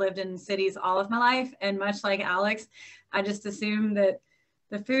well that I lived in cities all of my life. And much like Alex, I just assumed that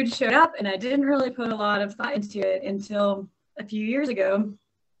the food showed up and I didn't really put a lot of thought into it until a few years ago.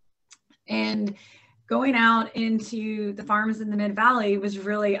 And going out into the farms in the Mid-Valley was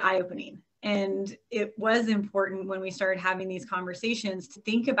really eye-opening. And it was important when we started having these conversations to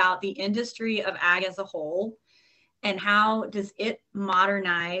think about the industry of ag as a whole and how does it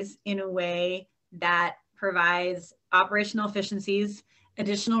modernize in a way that provides operational efficiencies,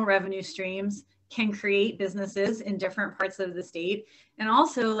 additional revenue streams, can create businesses in different parts of the state. And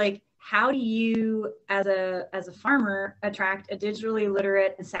also like, how do you as a farmer attract a digitally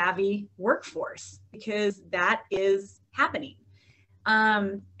literate and savvy workforce? Because that is happening.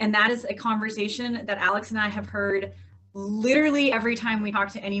 And that is a conversation that Alex and I have heard literally every time we talk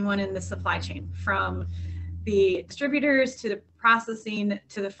to anyone in the supply chain, from the distributors to the processing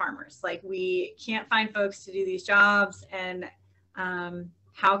to the farmers. Like we can't find folks to do these jobs, and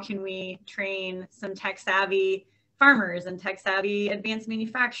how can we train some tech savvy farmers and tech savvy advanced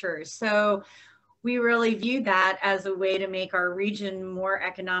manufacturers? So we really viewed that as a way to make our region more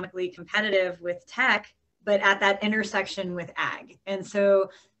economically competitive with tech, but at that intersection with ag. And so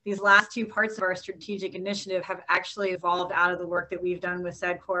these last two parts of our strategic initiative have actually evolved out of the work that we've done with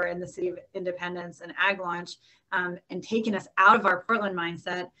SEDCOR and the City of Independence and AgLaunch, and taken us out of our Portland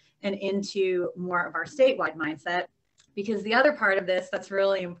mindset and into more of our statewide mindset. Because the other part of this that's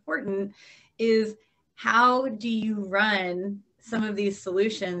really important is, how do you run some of these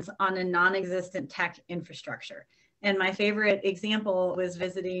solutions on a non-existent tech infrastructure? And my favorite example was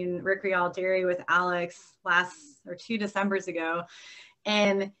visiting Rick Rial Dairy with Alex two Decembers ago.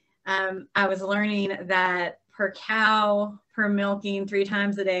 And I was learning that per cow, per milking 3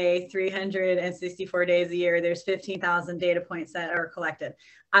 times a day, 364 days a year, there's 15,000 data points that are collected.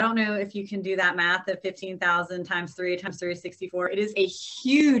 I don't know if you can do that math of 15,000 times 3 times 364. It is a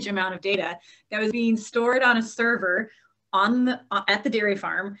huge amount of data that was being stored on a server at the dairy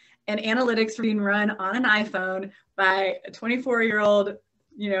farm, and analytics were being run on an iPhone by a 24-year-old,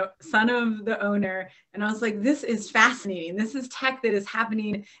 son of the owner. And I was like, this is fascinating. This is tech that is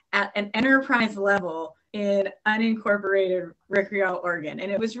happening at an enterprise level in unincorporated Rick Rial, Oregon.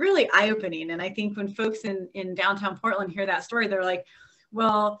 And it was really eye-opening. And I think when folks in downtown Portland hear that story, they're like,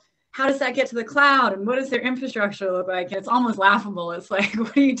 well, how does that get to the cloud? And what does their infrastructure look like? And it's almost laughable. It's like,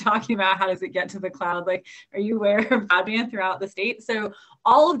 what are you talking about? How does it get to the cloud? Like, are you aware of broadband throughout the state? So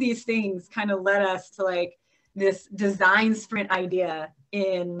all of these things kind of led us to like this design sprint idea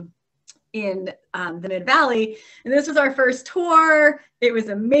in the Mid-Valley. And this was our first tour. It was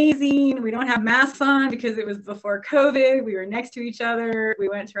amazing. We don't have masks on because it was before COVID. We were next to each other. We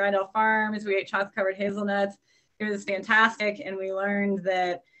went to Rydell Farms. We ate chocolate covered hazelnuts. It was fantastic. And we learned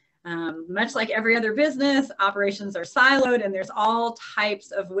that much like every other business, operations are siloed, and there's all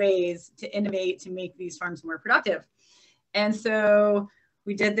types of ways to innovate to make these farms more productive. And so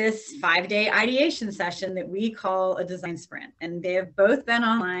we did this 5-day ideation session that we call a design sprint, and they have both been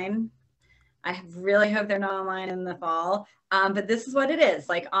online. I really hope they're not online in the fall, but this is what it is.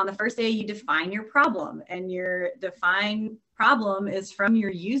 Like on the first day, you define your problem, and your defined problem is from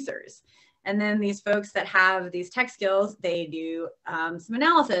your users. And then these folks that have these tech skills, they do some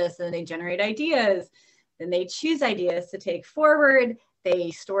analysis and they generate ideas. Then they choose ideas to take forward. They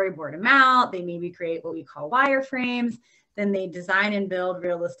storyboard them out. They maybe create what we call wireframes. Then they design and build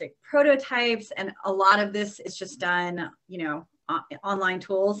realistic prototypes. And a lot of this is just done, online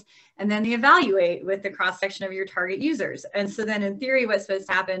tools, and then they evaluate with the cross-section of your target users. And so then in theory, what's supposed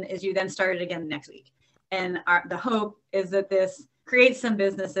to happen is you then start it again next week. And the hope is that this creates some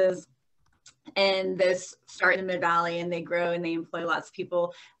businesses, and this start in the Mid-Valley, and they grow and they employ lots of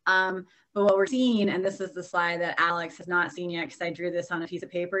people. But what we're seeing, and this is the slide that Alex has not seen yet because I drew this on a piece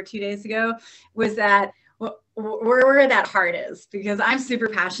of paper 2 days ago, was that where that heart is, because I'm super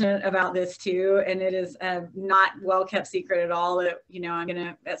passionate about this too, and it is not well kept secret at all that, you know, I'm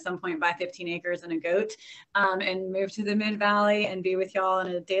gonna at some point buy 15 acres and a goat and move to the Mid-Valley and be with y'all on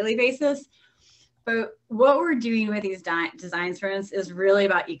a daily basis. But what we're doing with these design sprints is really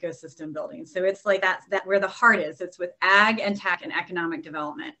about ecosystem building. So it's like that's where the heart is. It's with ag and tech and economic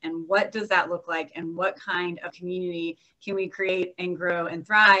development. And what does that look like? And what kind of community can we create and grow and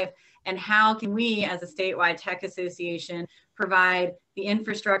thrive? And how can we, as a statewide tech association, provide the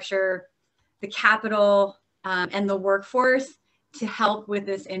infrastructure, the capital, and the workforce to help with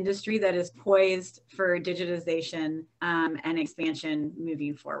this industry that is poised for digitization and expansion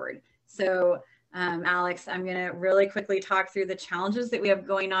moving forward? So Alex, I'm going to really quickly talk through the challenges that we have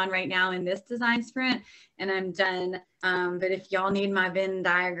going on right now in this design sprint, and I'm done. But if y'all need my Venn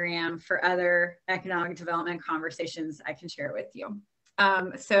diagram for other economic development conversations, I can share it with you.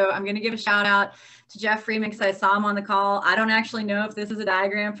 So I'm going to give a shout out to Jeff Freeman because I saw him on the call. I don't actually know if this is a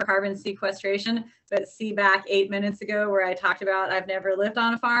diagram for carbon sequestration, but see back 8 minutes ago where I talked about I've never lived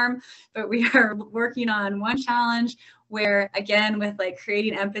on a farm, but we are working on one challenge where, again, with like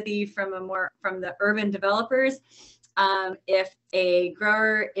creating empathy from the urban developers, if a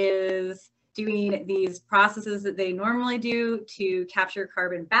grower is doing these processes that they normally do to capture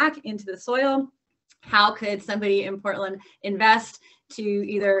carbon back into the soil, how could somebody in Portland invest to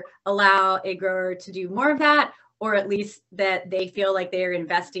either allow a grower to do more of that, or at least that they feel like they are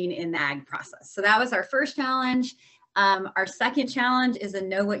investing in the ag process? So that was our first challenge. Our second challenge is a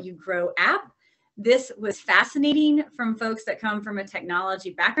Know What You Grow app. This was fascinating from folks that come from a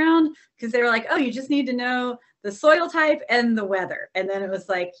technology background, because they were like, oh, you just need to know the soil type and the weather. And then it was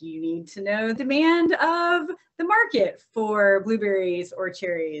like, you need to know demand of the market for blueberries or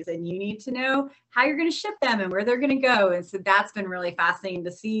cherries, and you need to know how you're going to ship them and where they're going to go. And so that's been really fascinating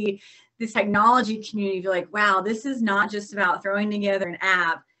to see this technology community be like, wow, this is not just about throwing together an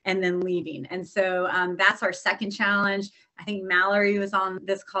app and then leaving. And so that's our second challenge. I think Mallory was on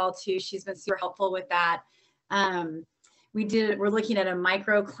this call too. She's been super helpful with that. We're looking at a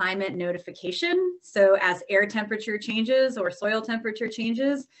microclimate notification. So as air temperature changes or soil temperature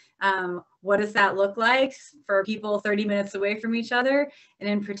changes, what does that look like for people 30 minutes away from each other? And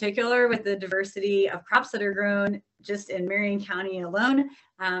in particular, with the diversity of crops that are grown just in Marion County alone,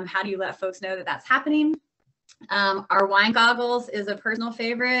 how do you let folks know that that's happening? Our wine goggles is a personal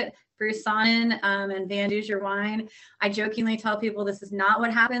favorite. Bruce Sonnen and Van Duzer Wine. I jokingly tell people this is not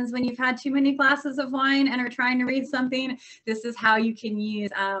what happens when you've had too many glasses of wine and are trying to read something. This is how you can use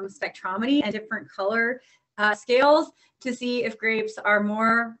spectrometry and different color scales to see if grapes are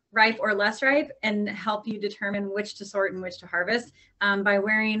more ripe or less ripe, and help you determine which to sort and which to harvest by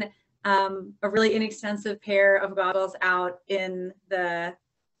wearing a really inexpensive pair of goggles out in the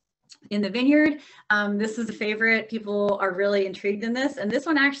vineyard. This is a favorite. People are really intrigued in this, and this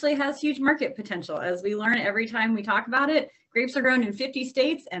one actually has huge market potential. As we learn every time we talk about it, grapes are grown in 50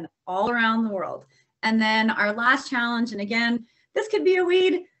 states and all around the world. And then our last challenge, and again, this could be a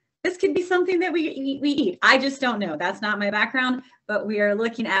weed, this could be something that we eat. I just don't know. That's not my background, but we are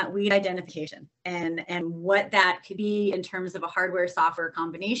looking at weed identification and what that could be in terms of a hardware software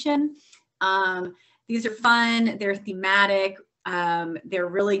combination. These are fun, they're thematic. They're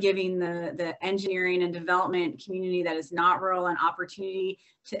really giving the engineering and development community that is not rural an opportunity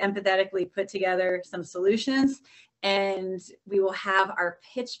to empathetically put together some solutions. And we will have our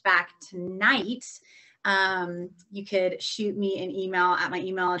pitch back tonight. You could shoot me an email at my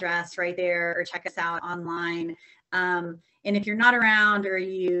email address right there, or check us out online. And if you're not around, or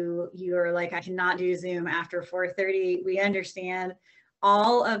you are like, I cannot do Zoom after 4:30, we understand.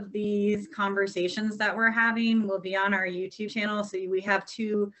 All of these conversations that we're having will be on our YouTube channel. So we have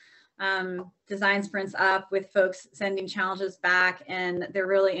 2 design sprints up with folks sending challenges back, and they're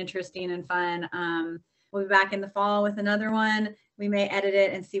really interesting and fun. We'll be back in the fall with another one. We may edit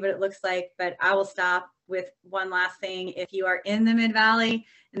it and see what it looks like, but I will stop with one last thing. If you are in the Mid-Valley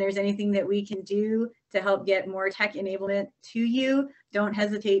and there's anything that we can do to help get more tech enablement to you, don't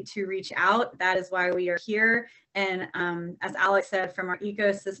hesitate to reach out. That is why we are here. And as Alex said, from our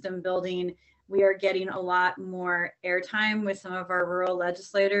ecosystem building, we are getting a lot more airtime with some of our rural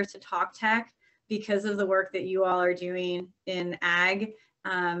legislators to talk tech because of the work that you all are doing in ag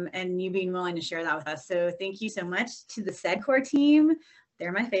and you being willing to share that with us. So thank you so much to the SEDCOR team.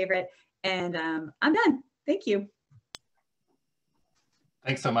 They're my favorite. And I'm done. Thank you.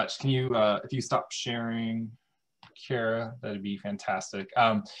 Thanks so much. Can you, if you stop sharing, Kara, that'd be fantastic.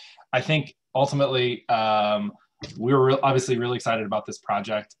 I think ultimately, we were obviously really excited about this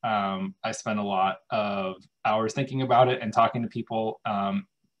project. I spent a lot of hours thinking about it and talking to people.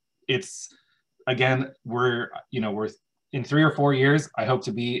 It's, again, we're in 3 or 4 years, I hope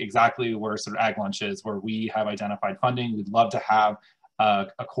to be exactly where sort of AgLaunch is, where we have identified funding. We'd love to have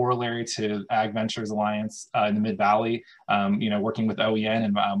a corollary to Ag Ventures Alliance in the Mid-Valley, working with OEN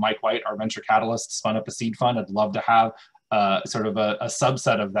and Mike White, our venture catalyst, spun up a seed fund. I'd love to have sort of a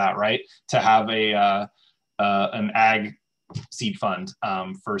subset of that, right? To have an ag seed fund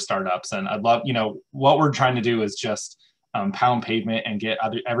for startups. And I'd love, what we're trying to do is just pound pavement and get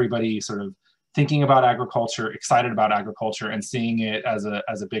everybody sort of thinking about agriculture, excited about agriculture, and seeing it as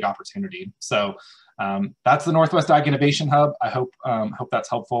a big opportunity. So that's the Northwest Ag Innovation Hub. I hope that's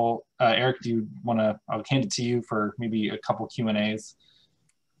helpful. Eric, do you want to, I'll hand it to you for maybe a couple Q&As.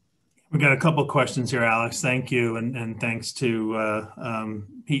 We got a couple questions here, Alex. Thank you. And thanks to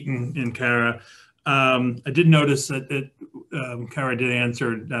Pete and Kara. I did notice that Kara did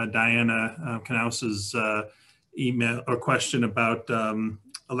answer Diana Knaus's email or question about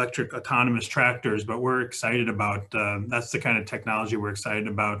electric autonomous tractors, but we're excited about, that's the kind of technology we're excited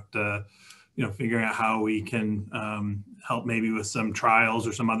about, figuring out how we can help maybe with some trials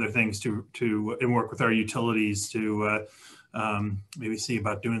or some other things and work with our utilities to maybe see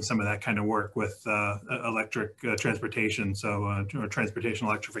about doing some of that kind of work with electric transportation. So transportation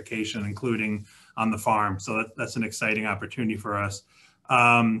electrification, including on the farm. So that's an exciting opportunity for us.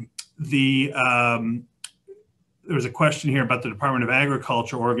 There was a question here about the Department of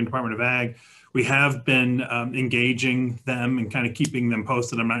Agriculture, Oregon Department of Ag. We have been engaging them and kind of keeping them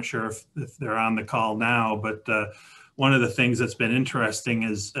posted. I'm not sure if they're on the call now, but one of the things that's been interesting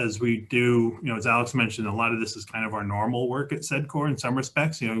is as we do, as Alex mentioned, a lot of this is kind of our normal work at SEDCOR in some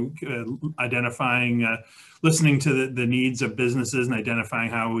respects, identifying, listening to the needs of businesses and identifying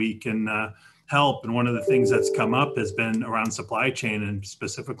how we can help. And one of the things that's come up has been around supply chain and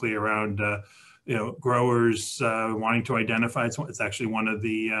specifically around growers wanting to identify, it's actually one of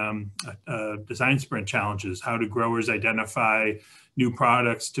the design sprint challenges. How do growers identify new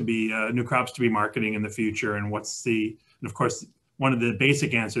products to be, new crops to be marketing in the future? And and of course, one of the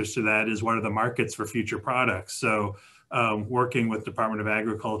basic answers to that is what are the markets for future products? So working with Department of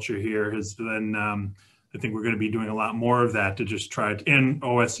Agriculture here has been, I think we're going to be doing a lot more of that to just try to, and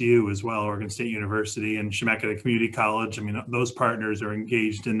OSU as well, Oregon State University and Chemeketa Community College. I mean, those partners are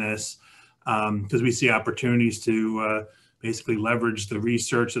engaged in this. Because we see opportunities to basically leverage the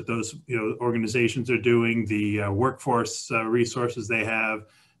research that those organizations are doing, the workforce resources they have,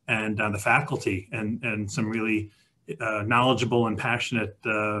 and the faculty and some really knowledgeable and passionate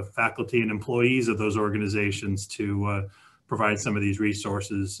faculty and employees of those organizations to provide some of these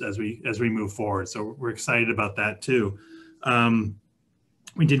resources as we move forward. So we're excited about that too.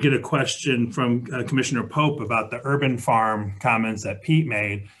 We did get a question from Commissioner Pope about the urban farm comments that Pete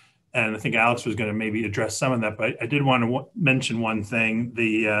made. And I think Alex was going to maybe address some of that, but I did want to mention one thing.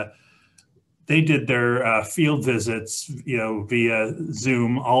 They did their field visits, via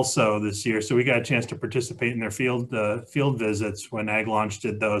Zoom also this year. So we got a chance to participate in their field visits when AgLaunch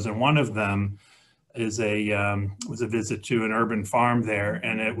did those. And one of them was a visit to an urban farm there,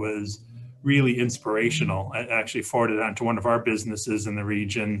 and it was really inspirational. I actually forwarded it on to one of our businesses in the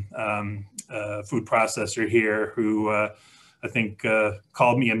region, food processor here, who I think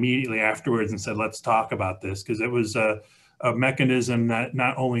called me immediately afterwards and said, let's talk about this, because it was a mechanism that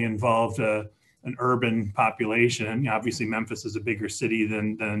not only involved an urban population, and obviously Memphis is a bigger city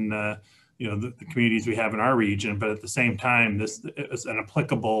than the communities we have in our region, but at the same time, this is an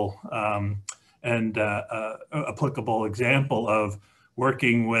applicable applicable example of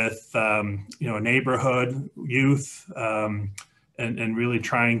working with a neighborhood, youth, and really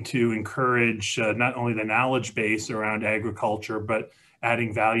trying to encourage not only the knowledge base around agriculture, but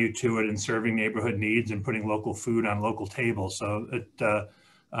adding value to it and serving neighborhood needs and putting local food on local tables. So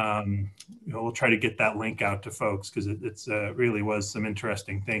we'll try to get that link out to folks, because it's really was some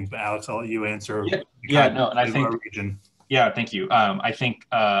interesting things. But Alex, I'll let you answer. And I think, yeah, thank you. I think,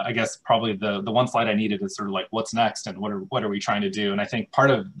 I guess probably the one slide I needed is sort of like what's next and what are we trying to do? And I think part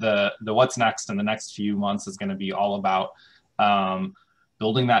of the what's next in the next few months is going to be all about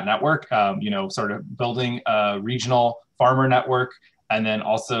building that network, sort of building a regional farmer network, and then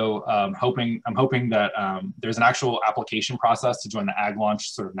also I'm hoping that there's an actual application process to join the AgLaunch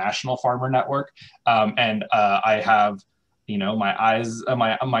sort of national farmer network. I have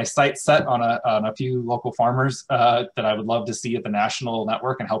my sights set on a few local farmers that I would love to see at the national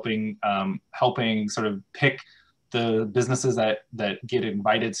network, and helping sort of pick the businesses that get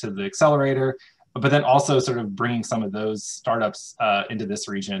invited to the accelerator, but then also sort of bringing some of those startups into this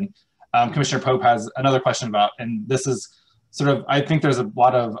region. Commissioner Pope has another question about, and this is sort of, I think there's a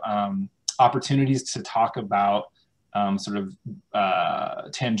lot of opportunities to talk about sort of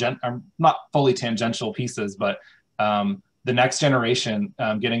not fully tangential pieces, but the next generation,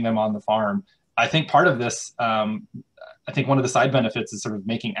 getting them on the farm. I think part of this, I think one of the side benefits is sort of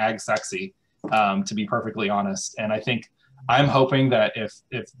making ag sexy, to be perfectly honest. And I think I'm hoping that if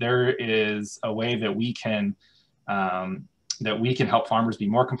there is a way that we can help farmers be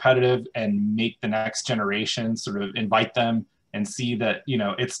more competitive and make the next generation, sort of invite them and see that,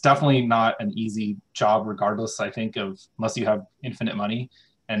 it's definitely not an easy job, regardless, I think, unless you have infinite money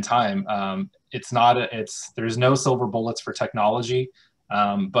and time. There's no silver bullets for technology.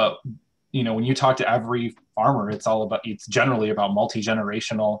 But, when you talk to every farmer, it's generally about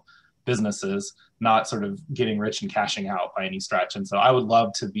multi-generational businesses, not sort of getting rich and cashing out by any stretch. And so I would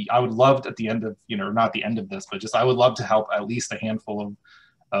love at the end of, not the end of this, but just, I would love to help at least a handful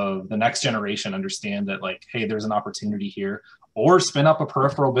of the next generation understand that, like, hey, there's an opportunity here, or spin up a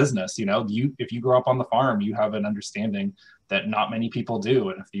peripheral business. If you grow up on the farm, you have an understanding that not many people do.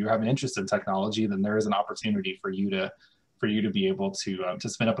 And if you have an interest in technology, then there is an opportunity for you to be able to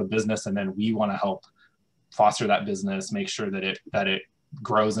spin up a business. And then we want to help foster that business, make sure that it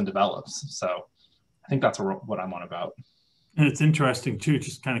grows and develops. So I think that's what I'm on about. And it's interesting too,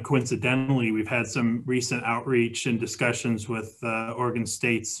 just kind of coincidentally, we've had some recent outreach and discussions with Oregon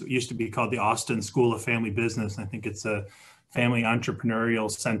State's, it used to be called the Austin School of Family Business. I think it's a family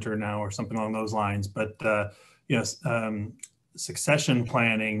entrepreneurial center now or something along those lines. But succession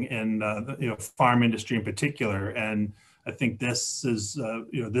planning and farm industry in particular. And I think this is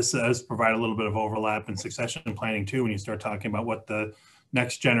this does provide a little bit of overlap in succession planning too, when you start talking about what the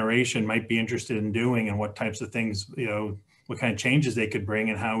next generation might be interested in doing and what types of things, what kind of changes they could bring,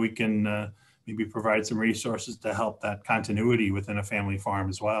 and how we can maybe provide some resources to help that continuity within a family farm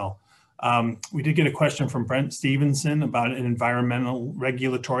as well. We did get a question from Brent Stevenson about an environmental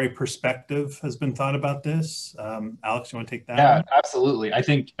regulatory perspective has been thought about this. Alex, you want to take that? Yeah, one? Absolutely. I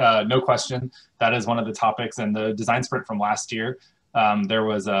think no question, that is one of the topics in the design sprint from last year. There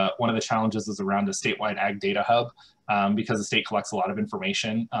was one of the challenges is around a statewide ag data hub, because the state collects a lot of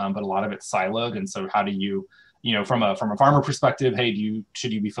information, but a lot of it's siloed. And so how do you, from a farmer perspective, hey,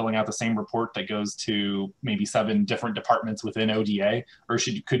 should you be filling out the same report that goes to maybe 7 different departments within ODA, or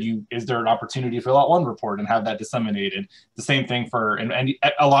is there an opportunity to fill out one report and have that disseminated? The same thing and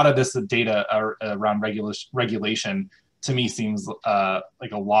a lot of this data around regulation to me seems like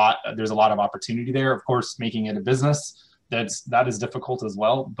there's a lot of opportunity there. Of course, making it a business, that is difficult as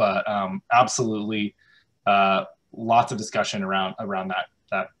well, but absolutely lots of discussion around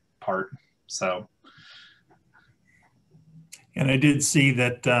that part. So. And I did see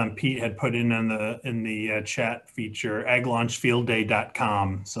that Pete had put in the chat feature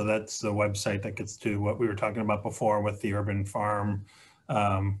aglaunchfieldday.com. So that's the website that gets to what we were talking about before with the urban farm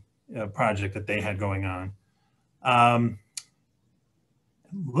project that they had going on.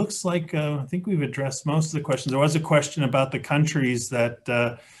 Looks like I think we've addressed most of the questions. There was a question about the countries that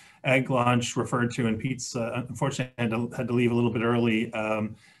AgLaunch referred to, and Pete's unfortunately had to leave a little bit early.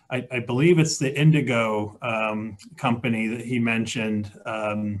 I believe it's the Indigo company that he mentioned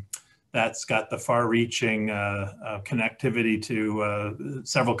that's got the far-reaching connectivity to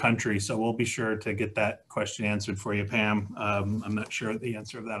several countries. So we'll be sure to get that question answered for you, Pam. I'm not sure the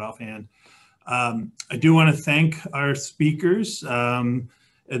answer of that offhand. I do want to thank our speakers, and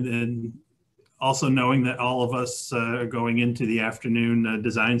then also knowing that all of us are going into the afternoon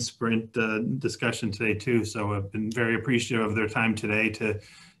design sprint discussion today too. So I've been very appreciative of their time today to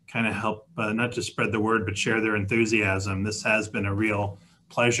kind of help not just spread the word, but share their enthusiasm. This has been a real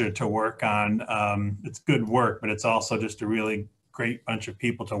pleasure to work on. It's good work, but it's also just a really great bunch of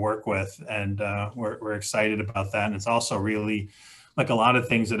people to work with. And we're excited about that. And it's also really, like a lot of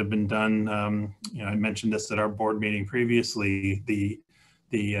things that have been done, I mentioned this at our board meeting previously, the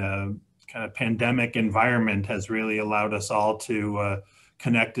kind of pandemic environment has really allowed us all to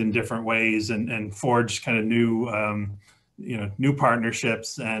connect in different ways and forge kind of new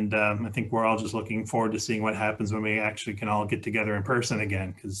partnerships. And I think we're all just looking forward to seeing what happens when we actually can all get together in person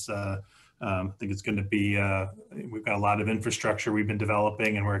again, because I think it's going to be, we've got a lot of infrastructure we've been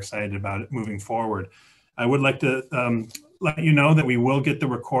developing and we're excited about it moving forward. I would like to let you know that we will get the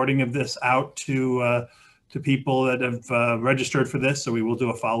recording of this out to people that have registered for this. So we will do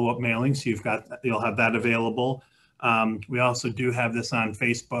a follow-up mailing. So you'll have that available. We also do have this on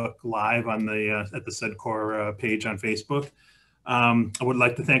Facebook Live on the at the SEDCOR page on Facebook. I would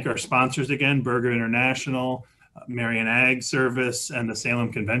like to thank our sponsors again, Burger International, Marion Ag Service, and the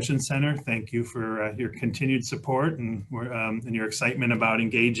Salem Convention Center. Thank you for your continued support and your excitement about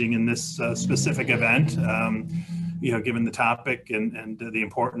engaging in this specific event, you know, given the topic and the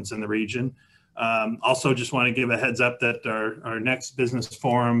importance in the region. Also, just want to give a heads up that our next business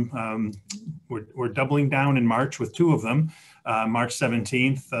forum, we're doubling down in March with 2 of them. March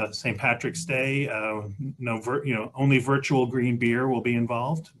 17th, St. Patrick's Day. Only virtual green beer will be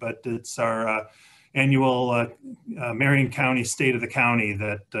involved, but it's our annual Marion County State of the County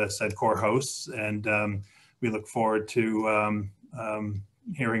that SEDCOR hosts, and we look forward to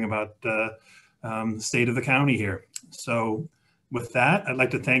hearing about the state of the county here. So with that, I'd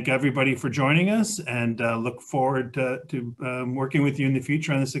like to thank everybody for joining us, and look forward to working with you in the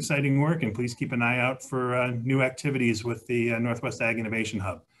future on this exciting work. And please keep an eye out for new activities with the Northwest Ag Innovation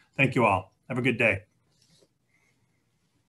Hub. Thank you all. Have a good day.